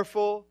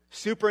powerful,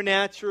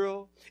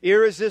 supernatural,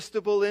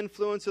 irresistible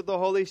influence of the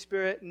Holy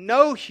Spirit,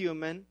 no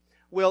human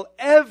will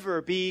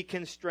ever be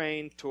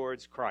constrained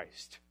towards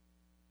Christ."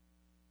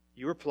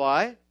 You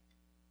reply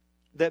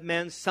that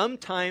men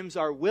sometimes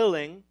are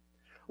willing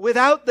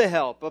without the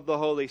help of the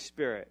Holy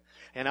Spirit.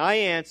 And I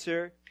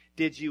answer,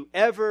 did you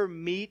ever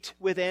meet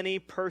with any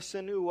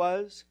person who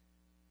was?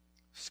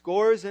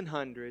 Scores and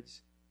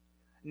hundreds,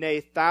 nay,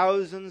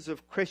 thousands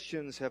of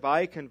Christians have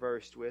I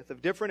conversed with,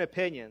 of different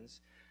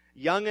opinions,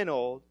 young and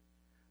old,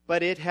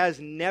 but it has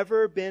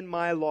never been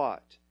my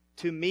lot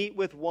to meet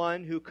with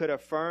one who could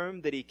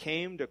affirm that he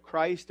came to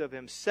Christ of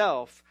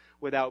himself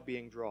without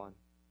being drawn.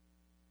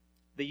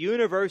 The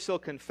universal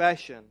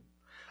confession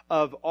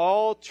of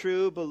all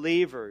true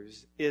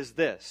believers is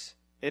this.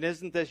 And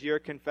isn't this your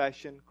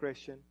confession,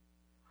 Christian?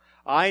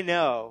 I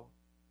know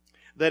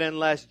that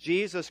unless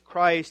Jesus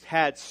Christ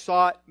had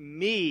sought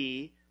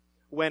me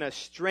when a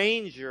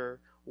stranger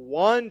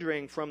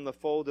wandering from the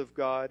fold of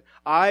God,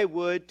 I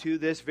would to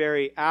this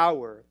very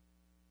hour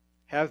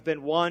have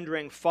been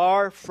wandering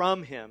far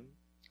from Him,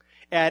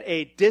 at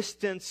a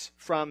distance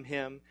from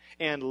Him,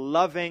 and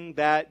loving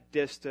that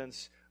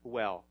distance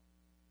well.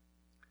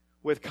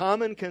 With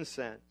common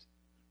consent,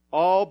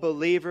 all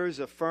believers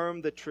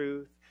affirm the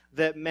truth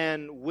that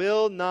men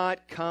will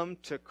not come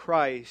to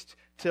Christ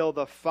till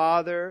the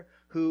Father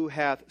who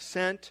hath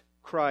sent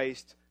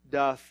Christ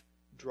doth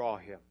draw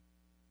him.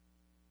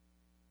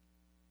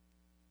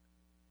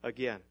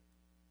 Again,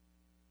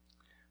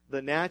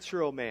 the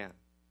natural man,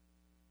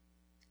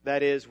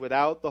 that is,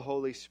 without the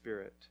Holy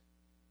Spirit,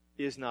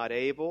 is not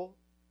able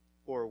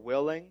or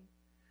willing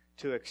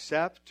to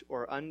accept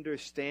or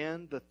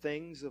understand the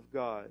things of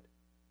God.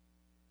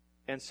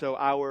 And so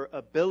our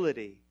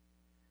ability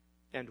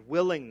and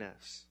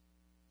willingness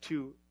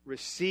to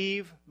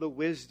receive the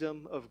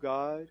wisdom of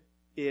God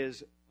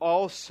is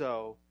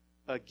also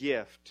a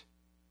gift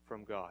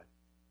from God.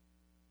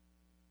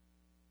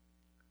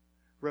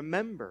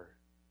 Remember,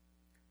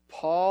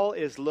 Paul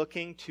is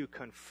looking to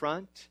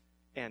confront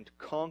and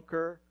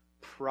conquer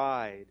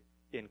pride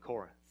in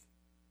Corinth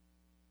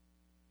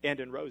and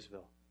in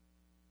Roseville.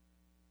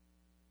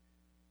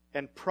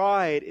 And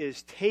pride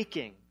is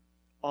taking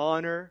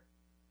honor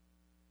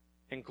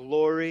and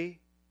glory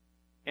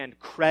and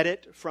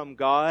credit from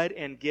God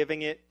and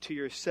giving it to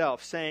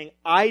yourself, saying,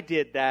 I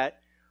did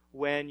that,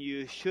 when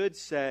you should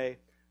say,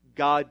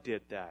 God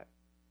did that.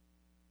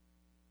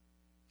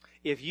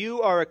 If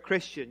you are a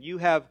Christian, you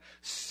have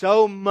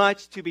so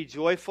much to be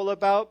joyful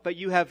about, but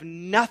you have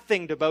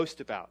nothing to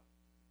boast about.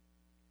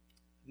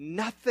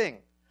 Nothing.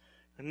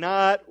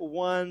 Not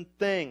one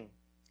thing.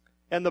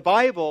 And the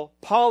Bible,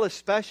 Paul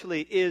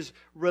especially, is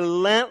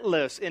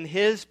relentless in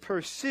his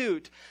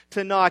pursuit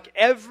to knock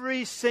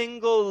every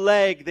single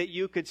leg that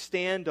you could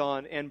stand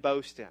on and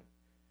boast in.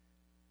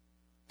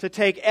 To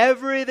take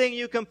everything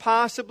you can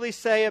possibly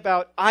say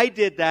about, I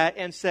did that,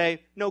 and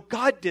say, no,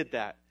 God did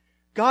that.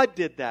 God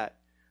did that.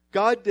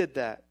 God did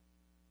that.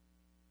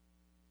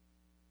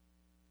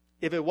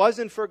 If it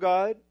wasn't for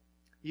God,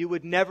 you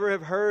would never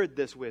have heard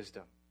this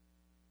wisdom.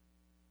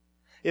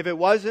 If it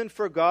wasn't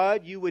for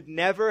God, you would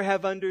never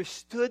have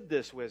understood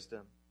this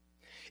wisdom.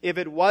 If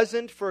it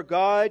wasn't for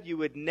God, you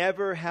would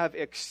never have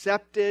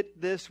accepted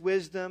this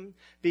wisdom,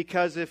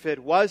 because if it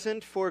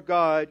wasn't for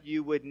God,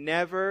 you would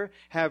never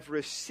have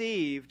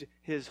received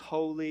His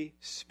Holy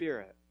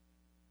Spirit.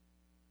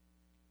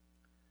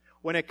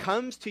 When it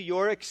comes to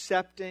your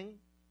accepting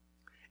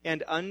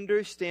and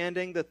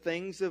understanding the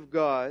things of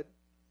God,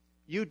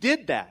 you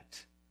did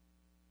that.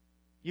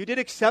 You did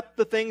accept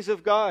the things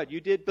of God. You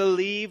did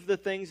believe the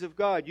things of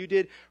God. You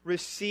did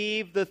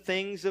receive the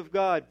things of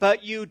God.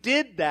 But you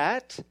did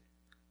that,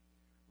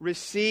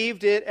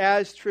 received it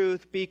as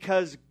truth,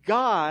 because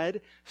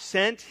God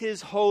sent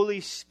His Holy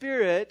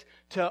Spirit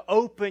to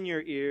open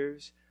your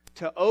ears,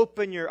 to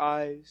open your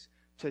eyes,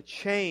 to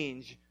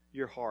change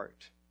your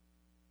heart.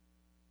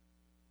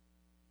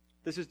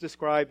 This is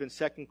described in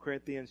 2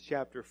 Corinthians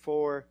chapter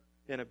 4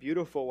 in a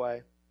beautiful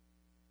way.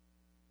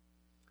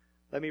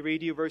 Let me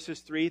read you verses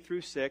 3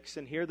 through 6,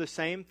 and hear the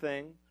same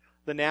thing.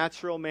 The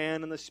natural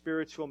man and the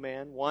spiritual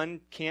man.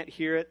 One can't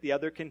hear it, the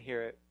other can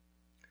hear it.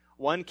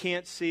 One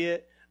can't see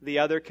it, the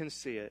other can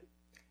see it.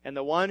 And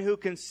the one who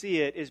can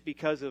see it is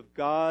because of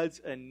God's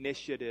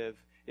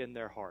initiative in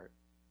their heart.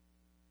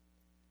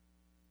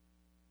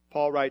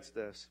 Paul writes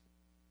this,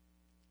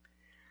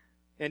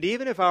 and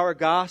even if our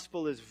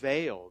gospel is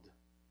veiled,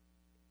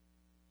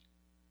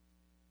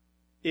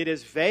 it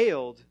is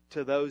veiled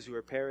to those who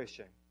are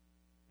perishing.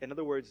 In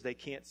other words, they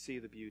can't see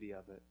the beauty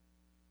of it.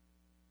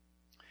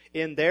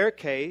 In their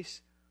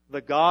case,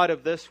 the god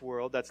of this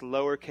world, that's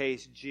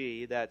lowercase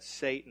g, that's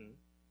Satan,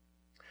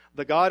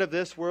 the god of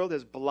this world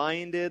has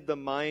blinded the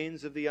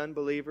minds of the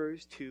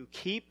unbelievers to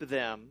keep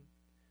them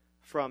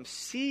from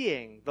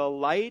seeing the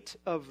light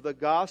of the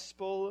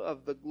gospel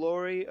of the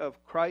glory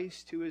of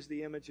Christ, who is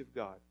the image of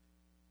God.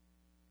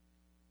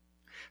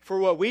 For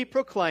what we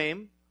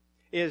proclaim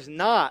is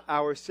not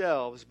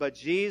ourselves, but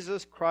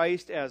Jesus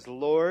Christ as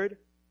Lord,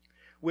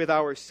 with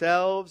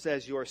ourselves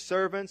as your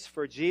servants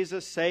for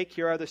Jesus' sake.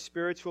 Here are the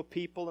spiritual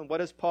people, and what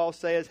does Paul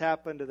say has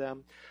happened to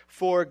them?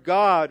 For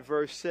God,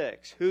 verse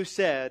 6, who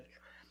said,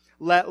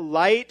 let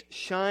light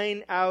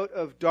shine out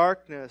of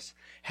darkness,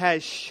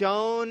 has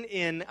shone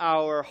in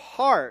our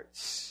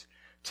hearts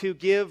to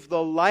give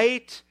the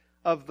light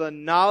of the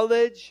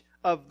knowledge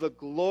of the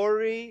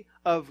glory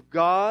of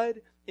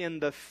God in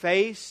the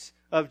face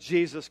of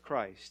Jesus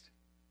Christ.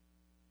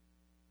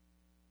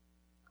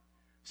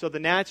 So the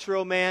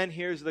natural man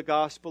hears the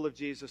gospel of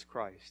Jesus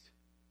Christ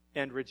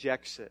and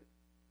rejects it.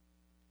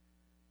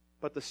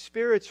 But the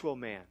spiritual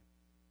man,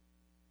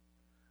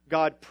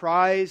 God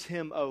pries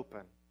him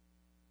open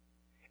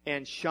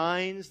and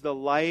shines the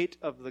light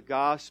of the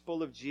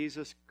gospel of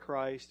Jesus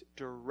Christ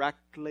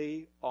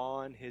directly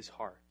on his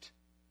heart.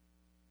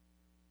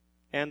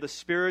 And the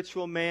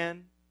spiritual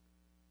man,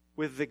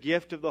 with the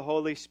gift of the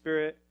Holy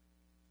Spirit,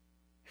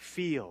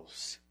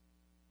 feels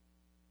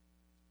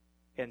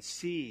and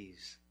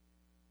sees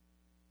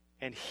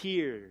and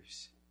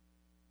hears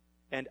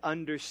and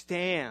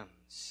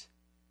understands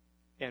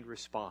and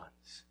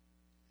responds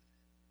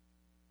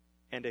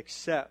and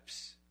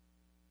accepts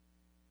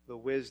the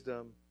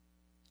wisdom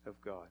of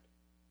God.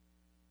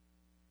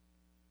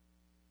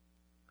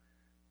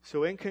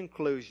 So in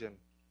conclusion,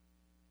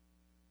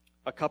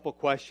 a couple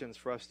questions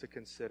for us to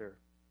consider.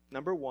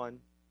 Number one,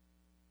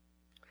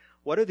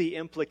 what are the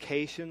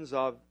implications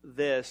of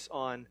this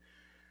on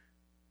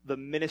the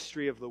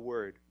ministry of the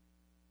Word?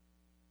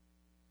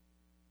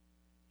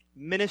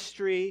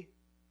 Ministry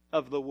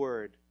of the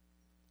Word.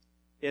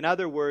 In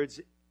other words,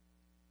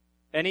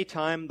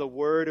 anytime the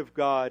Word of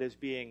God is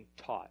being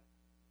taught.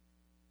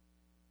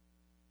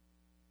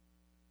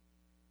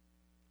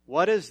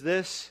 What is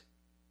this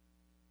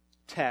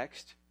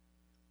text?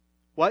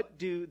 What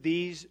do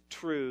these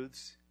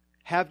truths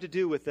have to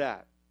do with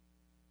that?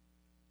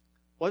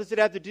 What does it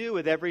have to do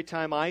with every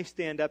time I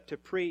stand up to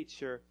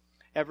preach, or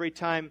every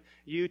time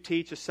you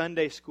teach a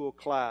Sunday school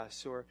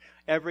class, or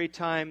every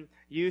time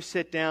you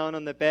sit down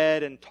on the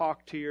bed and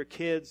talk to your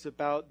kids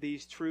about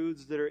these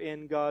truths that are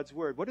in God's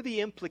Word? What are the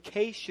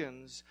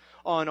implications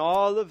on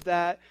all of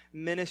that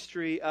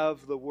ministry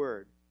of the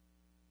Word?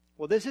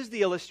 Well, this is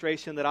the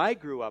illustration that I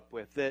grew up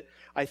with, that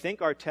I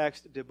think our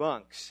text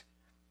debunks.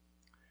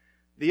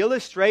 The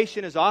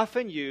illustration is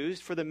often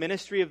used for the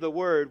ministry of the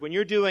Word. When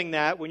you're doing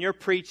that, when you're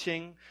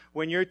preaching,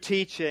 when you're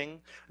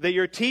teaching, that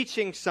you're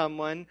teaching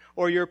someone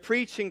or you're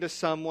preaching to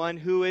someone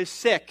who is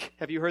sick.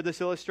 Have you heard this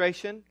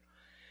illustration?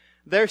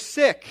 They're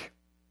sick,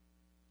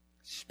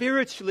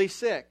 spiritually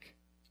sick.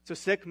 It's a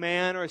sick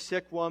man or a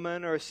sick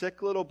woman or a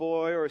sick little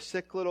boy or a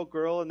sick little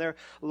girl, and they're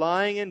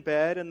lying in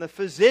bed, and the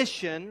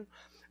physician,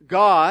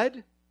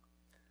 God,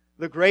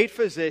 the great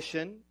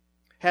physician,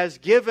 has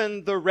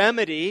given the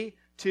remedy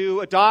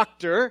to a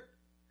doctor.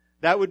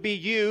 That would be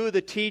you,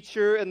 the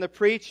teacher and the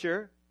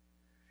preacher.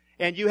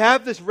 And you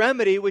have this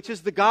remedy, which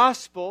is the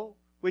gospel,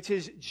 which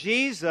is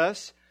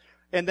Jesus.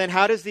 And then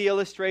how does the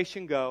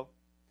illustration go?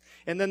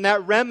 And then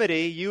that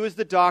remedy, you as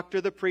the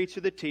doctor, the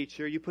preacher, the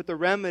teacher, you put the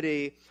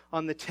remedy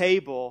on the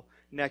table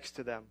next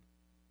to them.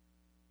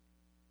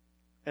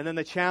 And then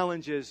the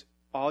challenge is,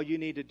 all you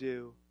need to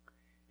do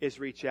is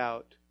reach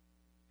out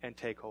and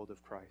take hold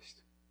of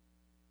Christ.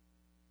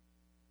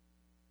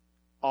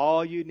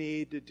 All you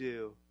need to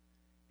do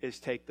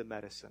is take the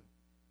medicine.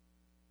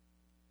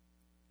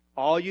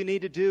 All you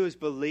need to do is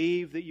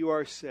believe that you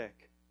are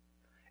sick.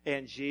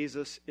 And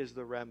Jesus is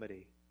the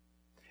remedy.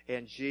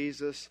 And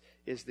Jesus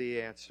is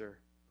the answer.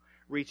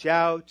 Reach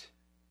out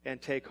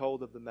and take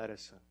hold of the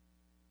medicine.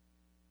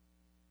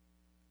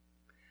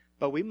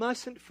 But we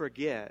mustn't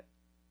forget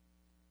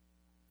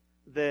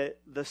that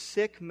the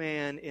sick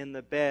man in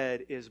the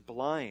bed is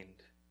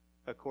blind,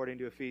 according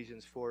to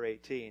Ephesians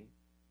 4:18.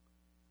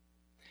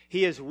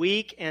 He is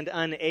weak and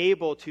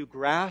unable to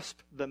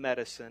grasp the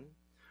medicine,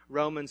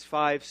 Romans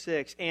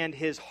 5:6, and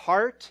his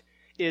heart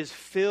is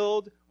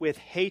filled with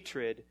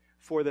hatred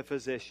for the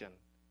physician,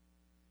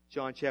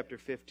 John chapter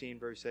 15,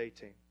 verse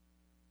 18.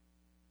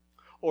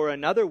 Or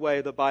another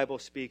way the Bible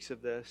speaks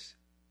of this,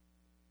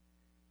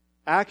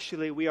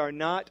 actually we are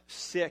not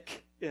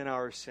sick in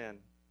our sin.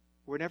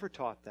 We're never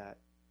taught that.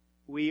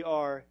 We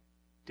are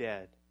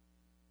dead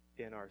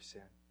in our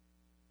sin.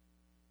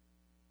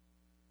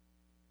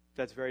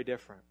 That's very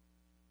different.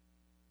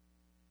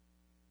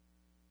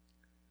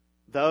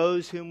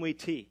 Those whom we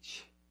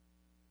teach,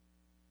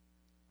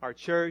 our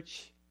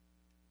church,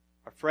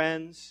 our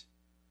friends,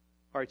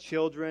 our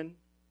children,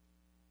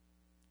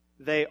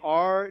 they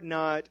are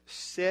not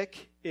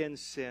sick in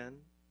sin.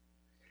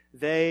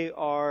 They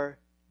are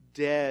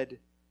dead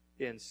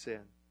in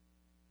sin.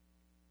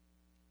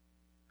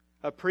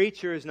 A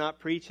preacher is not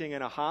preaching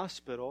in a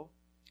hospital.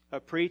 A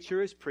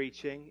preacher is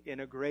preaching in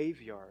a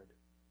graveyard.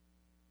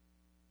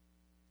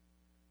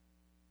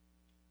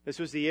 This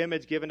was the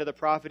image given to the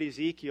prophet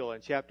Ezekiel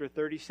in chapter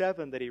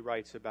 37 that he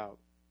writes about.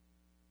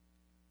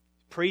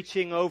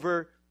 Preaching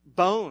over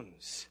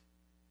bones.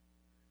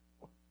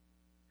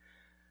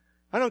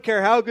 I don't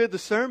care how good the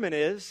sermon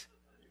is,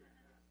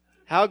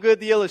 how good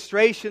the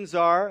illustrations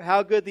are,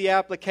 how good the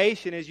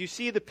application is. You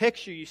see the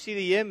picture, you see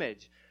the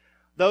image.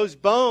 Those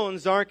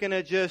bones aren't going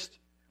to just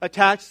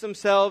attach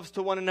themselves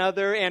to one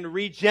another and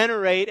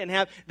regenerate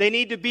and they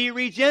need to be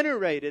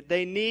regenerated.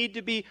 They need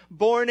to be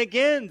born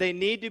again. They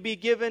need to be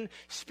given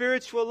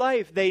spiritual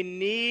life. They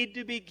need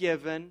to be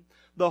given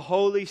the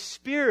Holy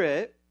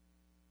Spirit.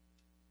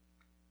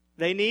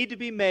 They need to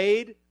be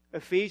made,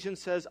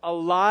 Ephesians says,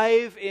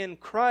 alive in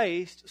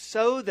Christ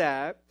so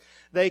that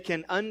they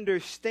can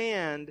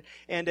understand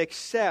and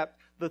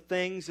accept the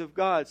things of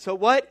God. So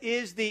what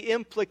is the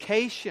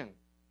implication?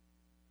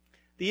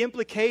 The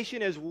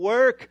implication is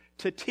work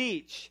to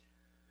teach.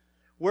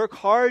 Work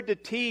hard to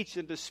teach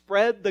and to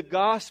spread the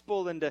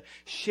gospel and to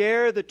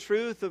share the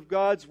truth of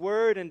God's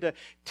Word and to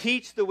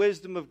teach the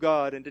wisdom of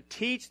God and to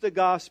teach the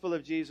gospel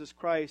of Jesus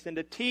Christ and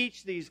to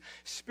teach these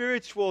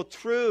spiritual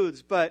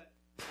truths. But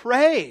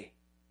pray.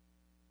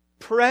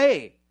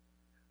 Pray.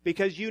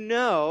 Because you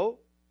know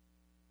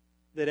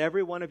that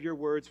every one of your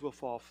words will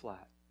fall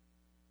flat.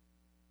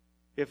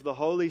 If the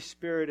Holy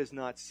Spirit is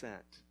not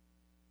sent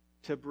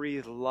to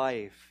breathe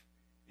life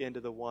into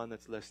the one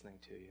that's listening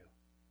to you.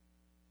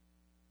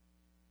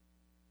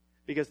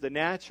 Because the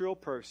natural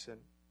person,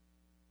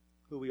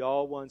 who we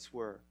all once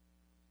were,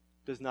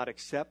 does not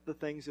accept the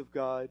things of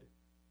God,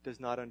 does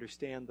not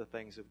understand the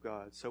things of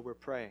God. So we're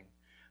praying,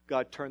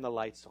 God, turn the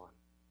lights on.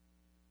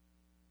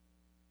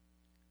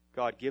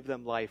 God, give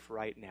them life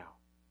right now.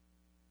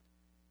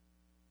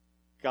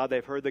 God,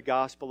 they've heard the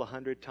gospel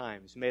 100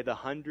 times. May the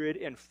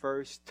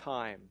 101st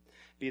time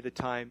be the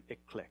time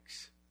it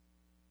clicks.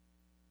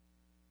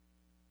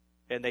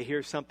 And they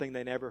hear something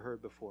they never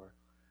heard before.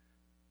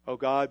 Oh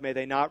God, may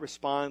they not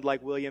respond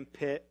like William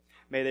Pitt.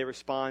 May they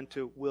respond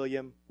to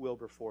William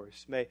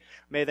Wilberforce. May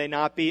they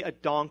not be a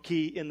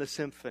donkey in the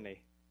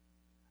symphony.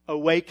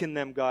 Awaken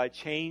them, God.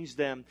 Change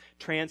them.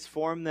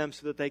 Transform them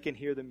so that they can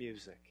hear the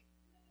music.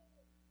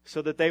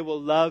 So that they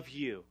will love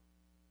you.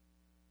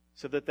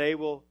 So that they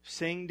will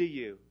sing to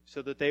you.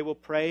 So that they will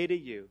pray to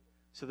you.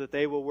 So that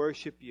they will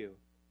worship you.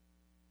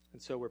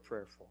 And so we're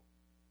prayerful.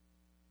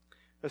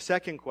 The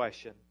second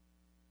question.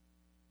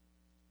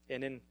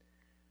 And in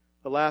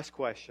the last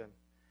question,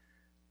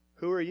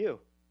 who are you?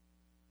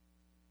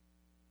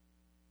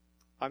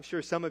 I'm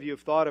sure some of you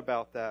have thought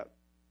about that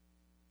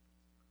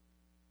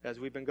as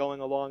we've been going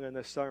along in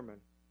this sermon.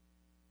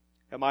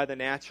 Am I the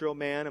natural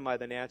man? Am I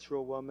the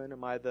natural woman?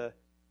 Am I the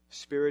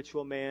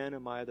spiritual man?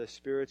 Am I the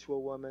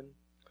spiritual woman?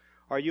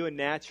 Are you a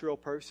natural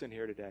person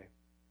here today?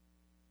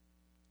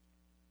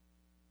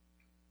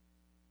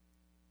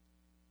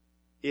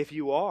 If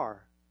you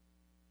are,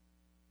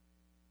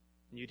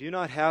 and you do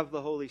not have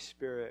the Holy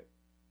Spirit,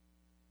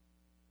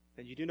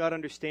 and you do not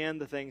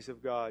understand the things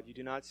of God, you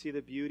do not see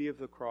the beauty of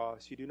the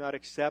cross, you do not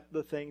accept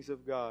the things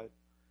of God,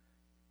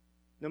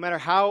 no matter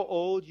how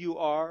old you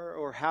are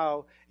or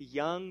how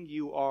young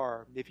you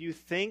are, if you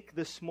think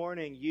this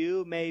morning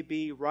you may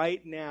be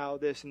right now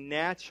this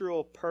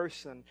natural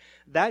person,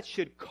 that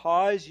should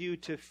cause you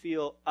to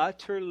feel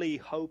utterly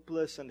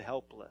hopeless and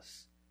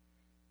helpless.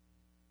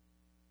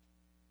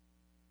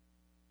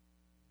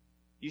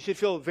 You should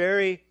feel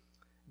very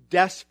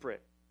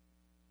desperate.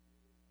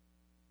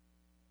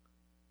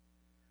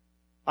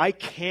 I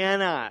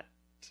cannot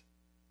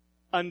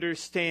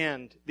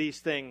understand these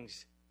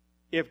things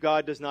if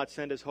God does not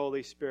send His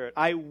Holy Spirit.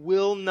 I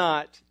will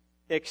not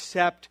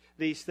accept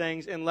these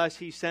things unless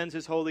He sends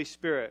His Holy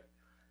Spirit.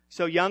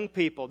 So young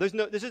people, this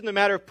isn't a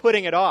matter of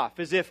putting it off,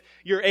 as if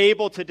you're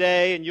able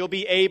today and you'll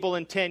be able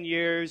in 10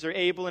 years or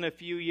able in a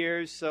few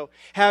years, so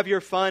have your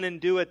fun and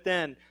do it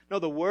then. No,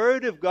 the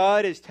Word of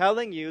God is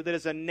telling you that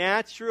as a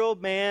natural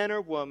man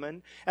or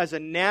woman, as a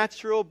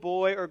natural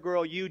boy or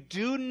girl, you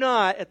do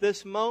not, at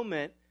this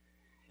moment,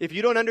 if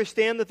you don't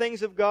understand the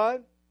things of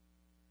God,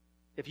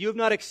 if you have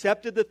not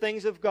accepted the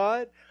things of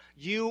God,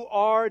 you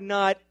are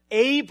not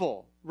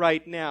able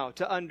right now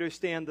to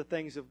understand the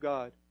things of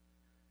God.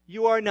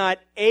 You are not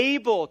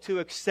able to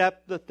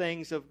accept the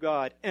things of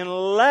God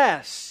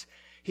unless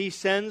He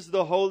sends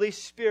the Holy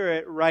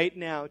Spirit right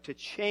now to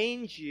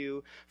change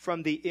you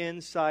from the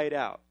inside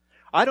out.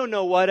 I don't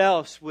know what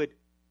else would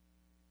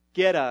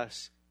get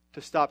us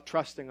to stop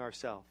trusting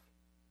ourselves.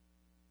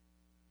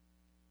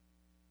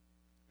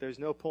 There's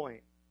no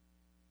point.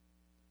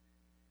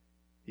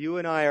 You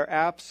and I are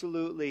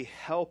absolutely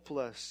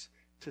helpless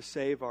to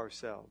save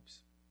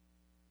ourselves.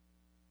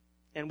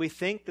 And we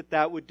think that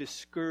that would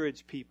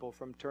discourage people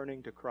from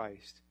turning to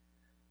Christ.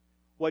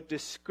 What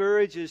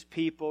discourages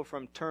people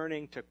from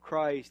turning to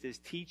Christ is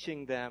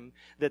teaching them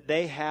that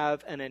they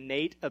have an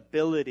innate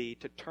ability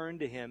to turn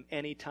to Him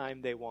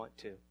anytime they want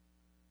to.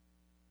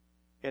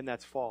 And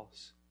that's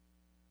false.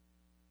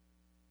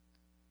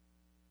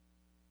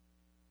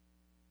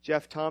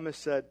 Jeff Thomas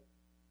said,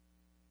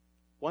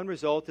 one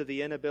result of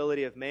the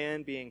inability of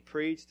man being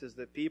preached is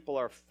that people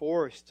are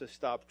forced to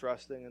stop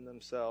trusting in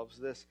themselves.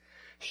 This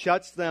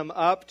shuts them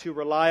up to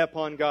rely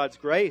upon God's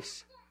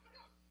grace.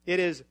 It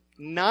is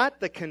not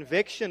the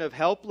conviction of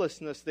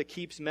helplessness that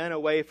keeps men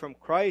away from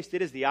Christ.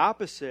 It is the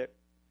opposite.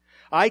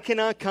 I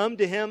cannot come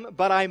to Him,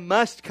 but I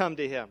must come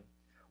to Him.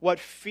 What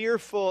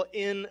fearful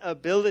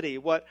inability,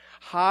 what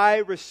high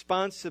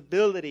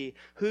responsibility.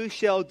 Who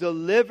shall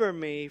deliver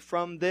me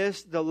from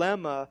this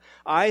dilemma?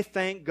 I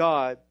thank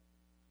God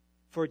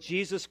for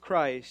Jesus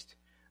Christ,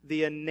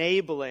 the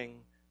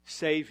enabling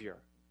Savior.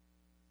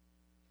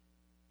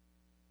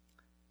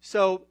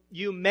 So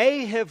you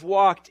may have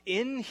walked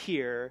in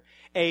here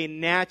a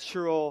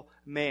natural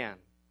man,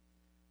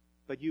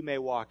 but you may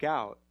walk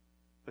out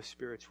a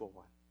spiritual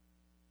one.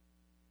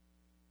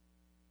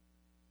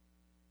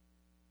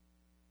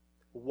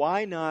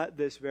 Why not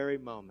this very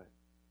moment,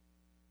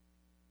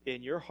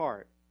 in your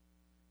heart,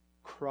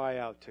 cry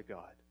out to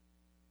God?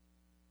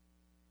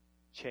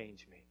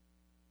 Change me.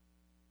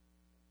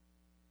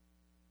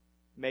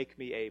 Make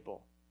me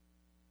able.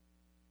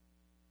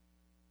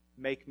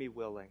 Make me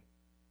willing.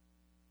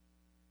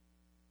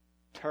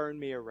 Turn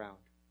me around.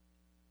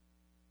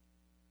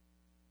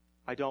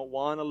 I don't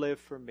want to live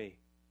for me.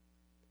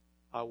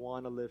 I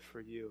want to live for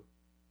You.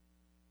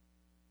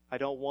 I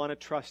don't want to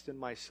trust in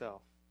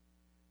myself.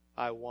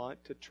 I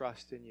want to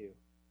trust in You.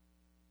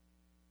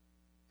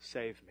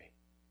 Save me.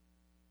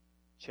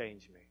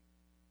 Change me.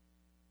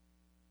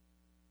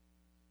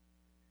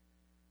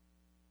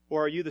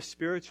 Or are you the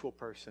spiritual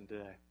person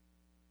today?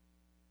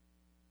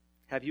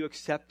 Have you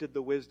accepted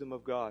the wisdom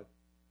of God?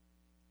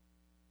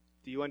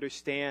 Do you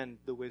understand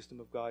the wisdom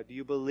of God? Do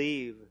you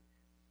believe?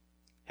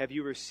 Have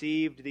you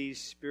received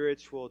these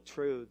spiritual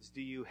truths?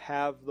 Do you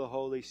have the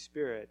Holy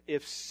Spirit?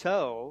 If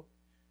so,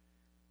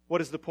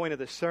 what is the point of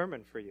this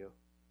sermon for you?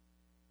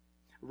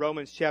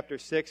 Romans chapter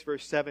 6,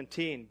 verse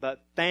 17. But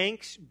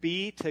thanks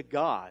be to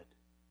God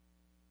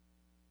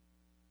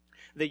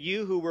that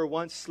you who were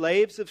once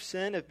slaves of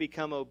sin have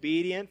become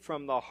obedient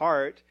from the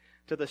heart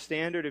to the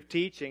standard of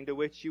teaching to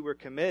which you were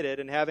committed,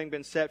 and having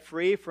been set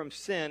free from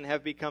sin,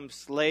 have become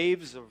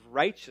slaves of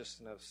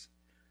righteousness.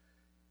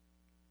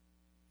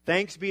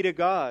 Thanks be to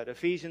God,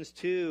 Ephesians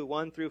 2,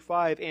 1 through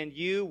 5. And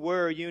you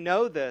were, you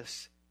know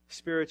this,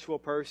 spiritual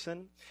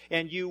person,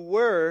 and you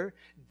were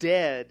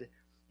dead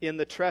in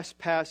the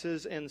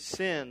trespasses and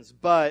sins.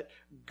 But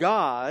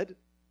God,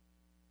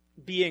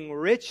 being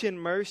rich in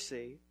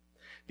mercy,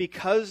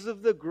 because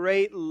of the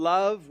great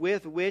love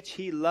with which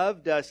He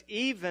loved us,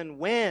 even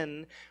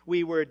when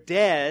we were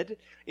dead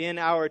in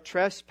our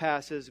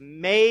trespasses,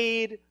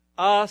 made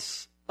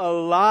us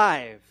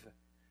alive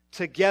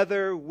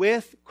together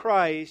with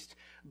Christ.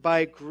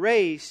 By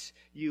grace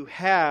you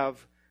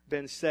have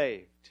been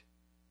saved.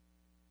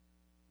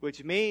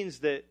 Which means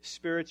that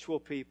spiritual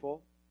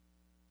people,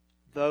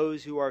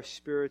 those who are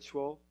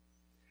spiritual,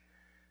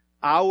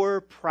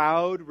 our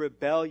proud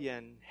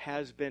rebellion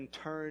has been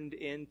turned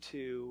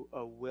into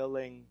a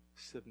willing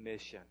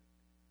submission.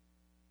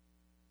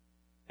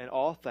 And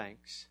all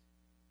thanks,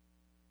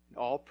 and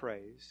all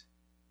praise,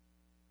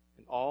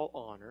 and all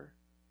honor,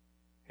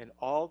 and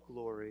all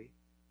glory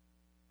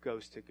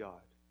goes to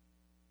God.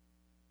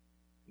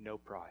 No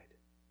pride.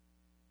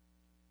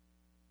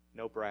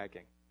 No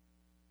bragging.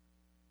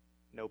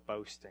 No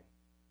boasting.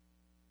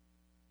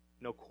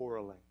 No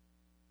quarreling.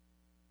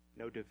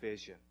 No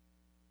division.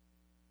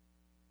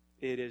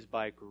 It is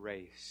by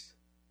grace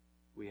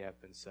we have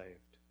been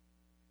saved.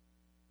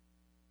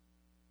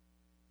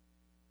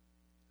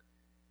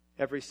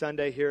 Every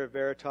Sunday here at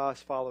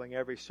Veritas, following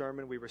every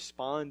sermon, we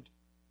respond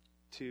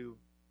to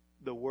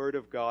the Word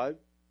of God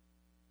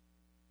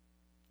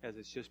as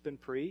it's just been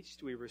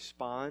preached. We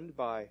respond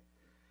by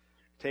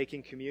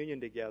taking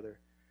communion together.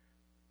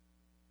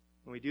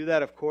 And we do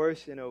that, of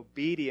course, in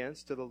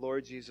obedience to the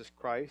Lord Jesus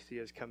Christ. He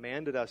has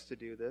commanded us to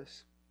do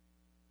this.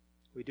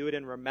 We do it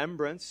in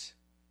remembrance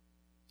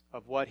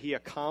of what He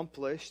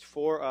accomplished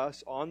for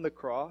us on the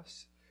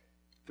cross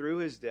through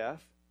His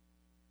death.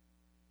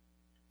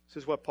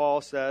 This is what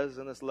Paul says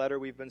in this letter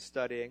we've been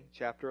studying,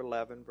 chapter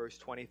 11, verse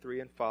 23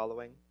 and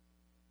following.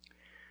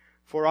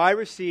 For I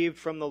received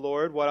from the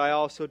Lord what I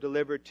also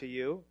delivered to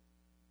you,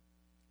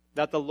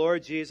 that the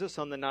Lord Jesus,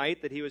 on the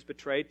night that He was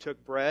betrayed,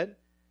 took bread,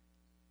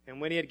 and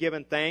when He had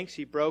given thanks,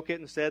 He broke it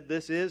and said,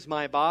 This is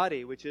my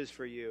body, which is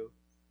for you.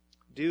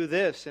 Do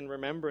this in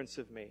remembrance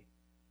of me.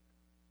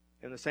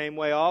 In the same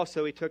way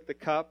also He took the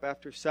cup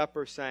after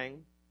supper,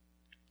 saying,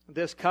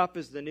 This cup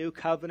is the new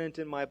covenant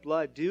in my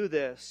blood. Do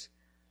this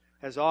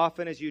as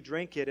often as you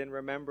drink it in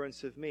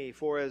remembrance of me.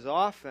 For as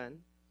often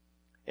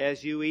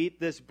as you eat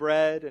this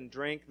bread and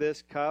drink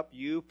this cup,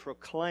 you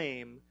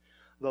proclaim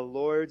the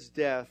Lord's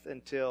death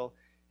until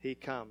He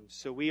comes.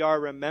 So we are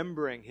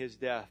remembering His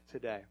death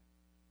today.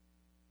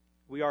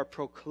 We are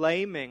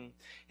proclaiming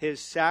His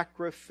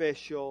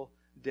sacrificial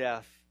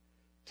death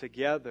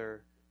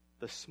together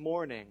this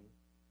morning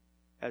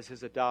as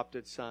His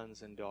adopted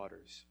sons and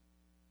daughters.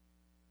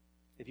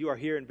 If you are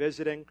here and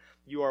visiting,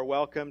 you are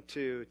welcome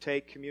to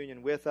take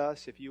communion with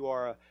us. If you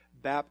are a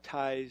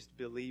baptized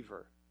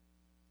believer,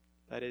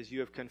 that is,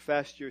 you have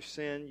confessed your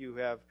sin, you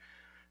have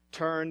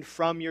turned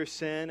from your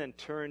sin and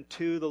turned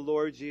to the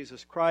Lord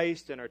Jesus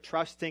Christ and are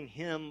trusting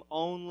Him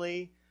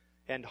only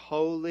and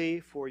wholly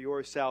for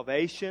your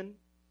salvation.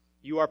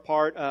 You are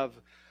part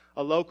of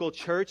a local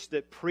church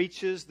that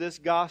preaches this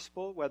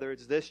gospel, whether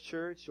it's this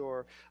church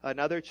or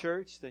another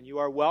church, then you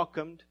are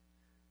welcomed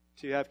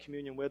to have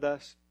communion with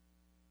us.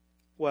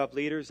 We'll have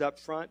leaders up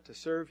front to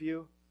serve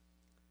you.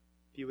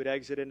 If you would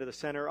exit into the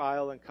center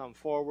aisle and come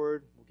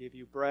forward, we'll give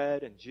you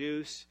bread and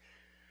juice.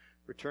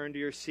 Return to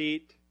your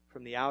seat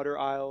from the outer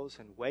aisles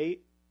and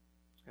wait,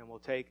 and we'll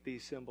take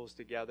these symbols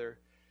together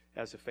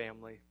as a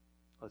family.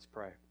 Let's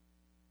pray.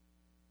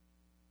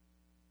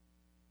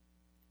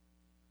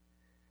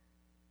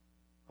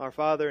 Our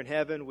Father in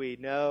heaven, we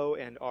know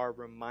and are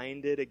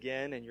reminded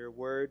again in your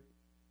word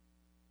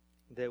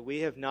that we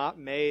have not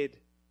made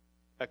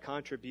a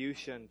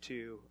contribution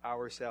to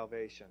our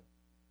salvation.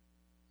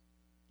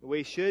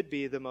 We should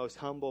be the most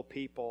humble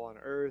people on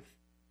earth.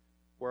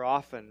 We're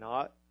often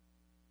not.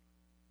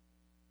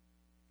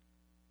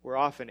 We're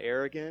often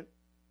arrogant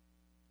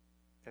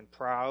and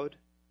proud,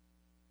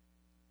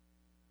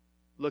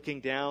 looking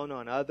down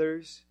on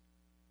others,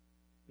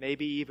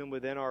 maybe even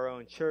within our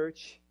own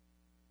church,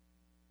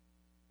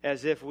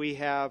 as if we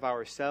have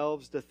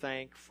ourselves to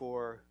thank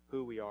for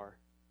who we are.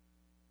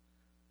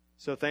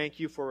 So thank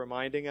you for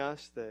reminding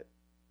us that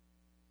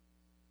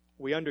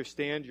we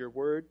understand your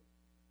word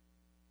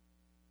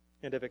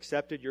and have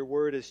accepted your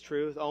word as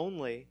truth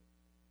only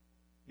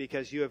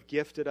because you have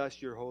gifted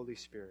us your Holy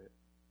Spirit.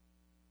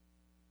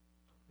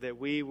 That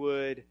we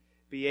would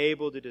be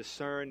able to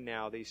discern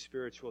now these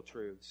spiritual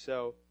truths.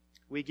 So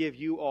we give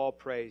you all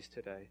praise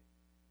today,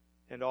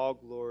 and all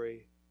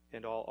glory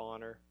and all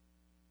honor.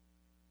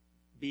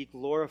 Be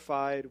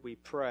glorified, we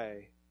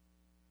pray,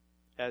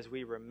 as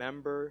we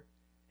remember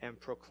and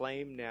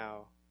proclaim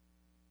now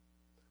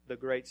the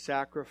great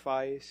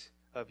sacrifice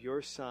of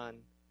your Son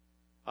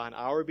on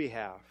our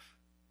behalf,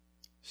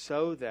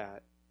 so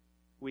that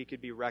we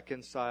could be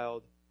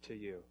reconciled to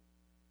you.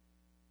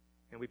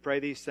 And we pray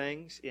these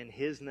things in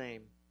His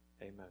name.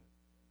 Amen.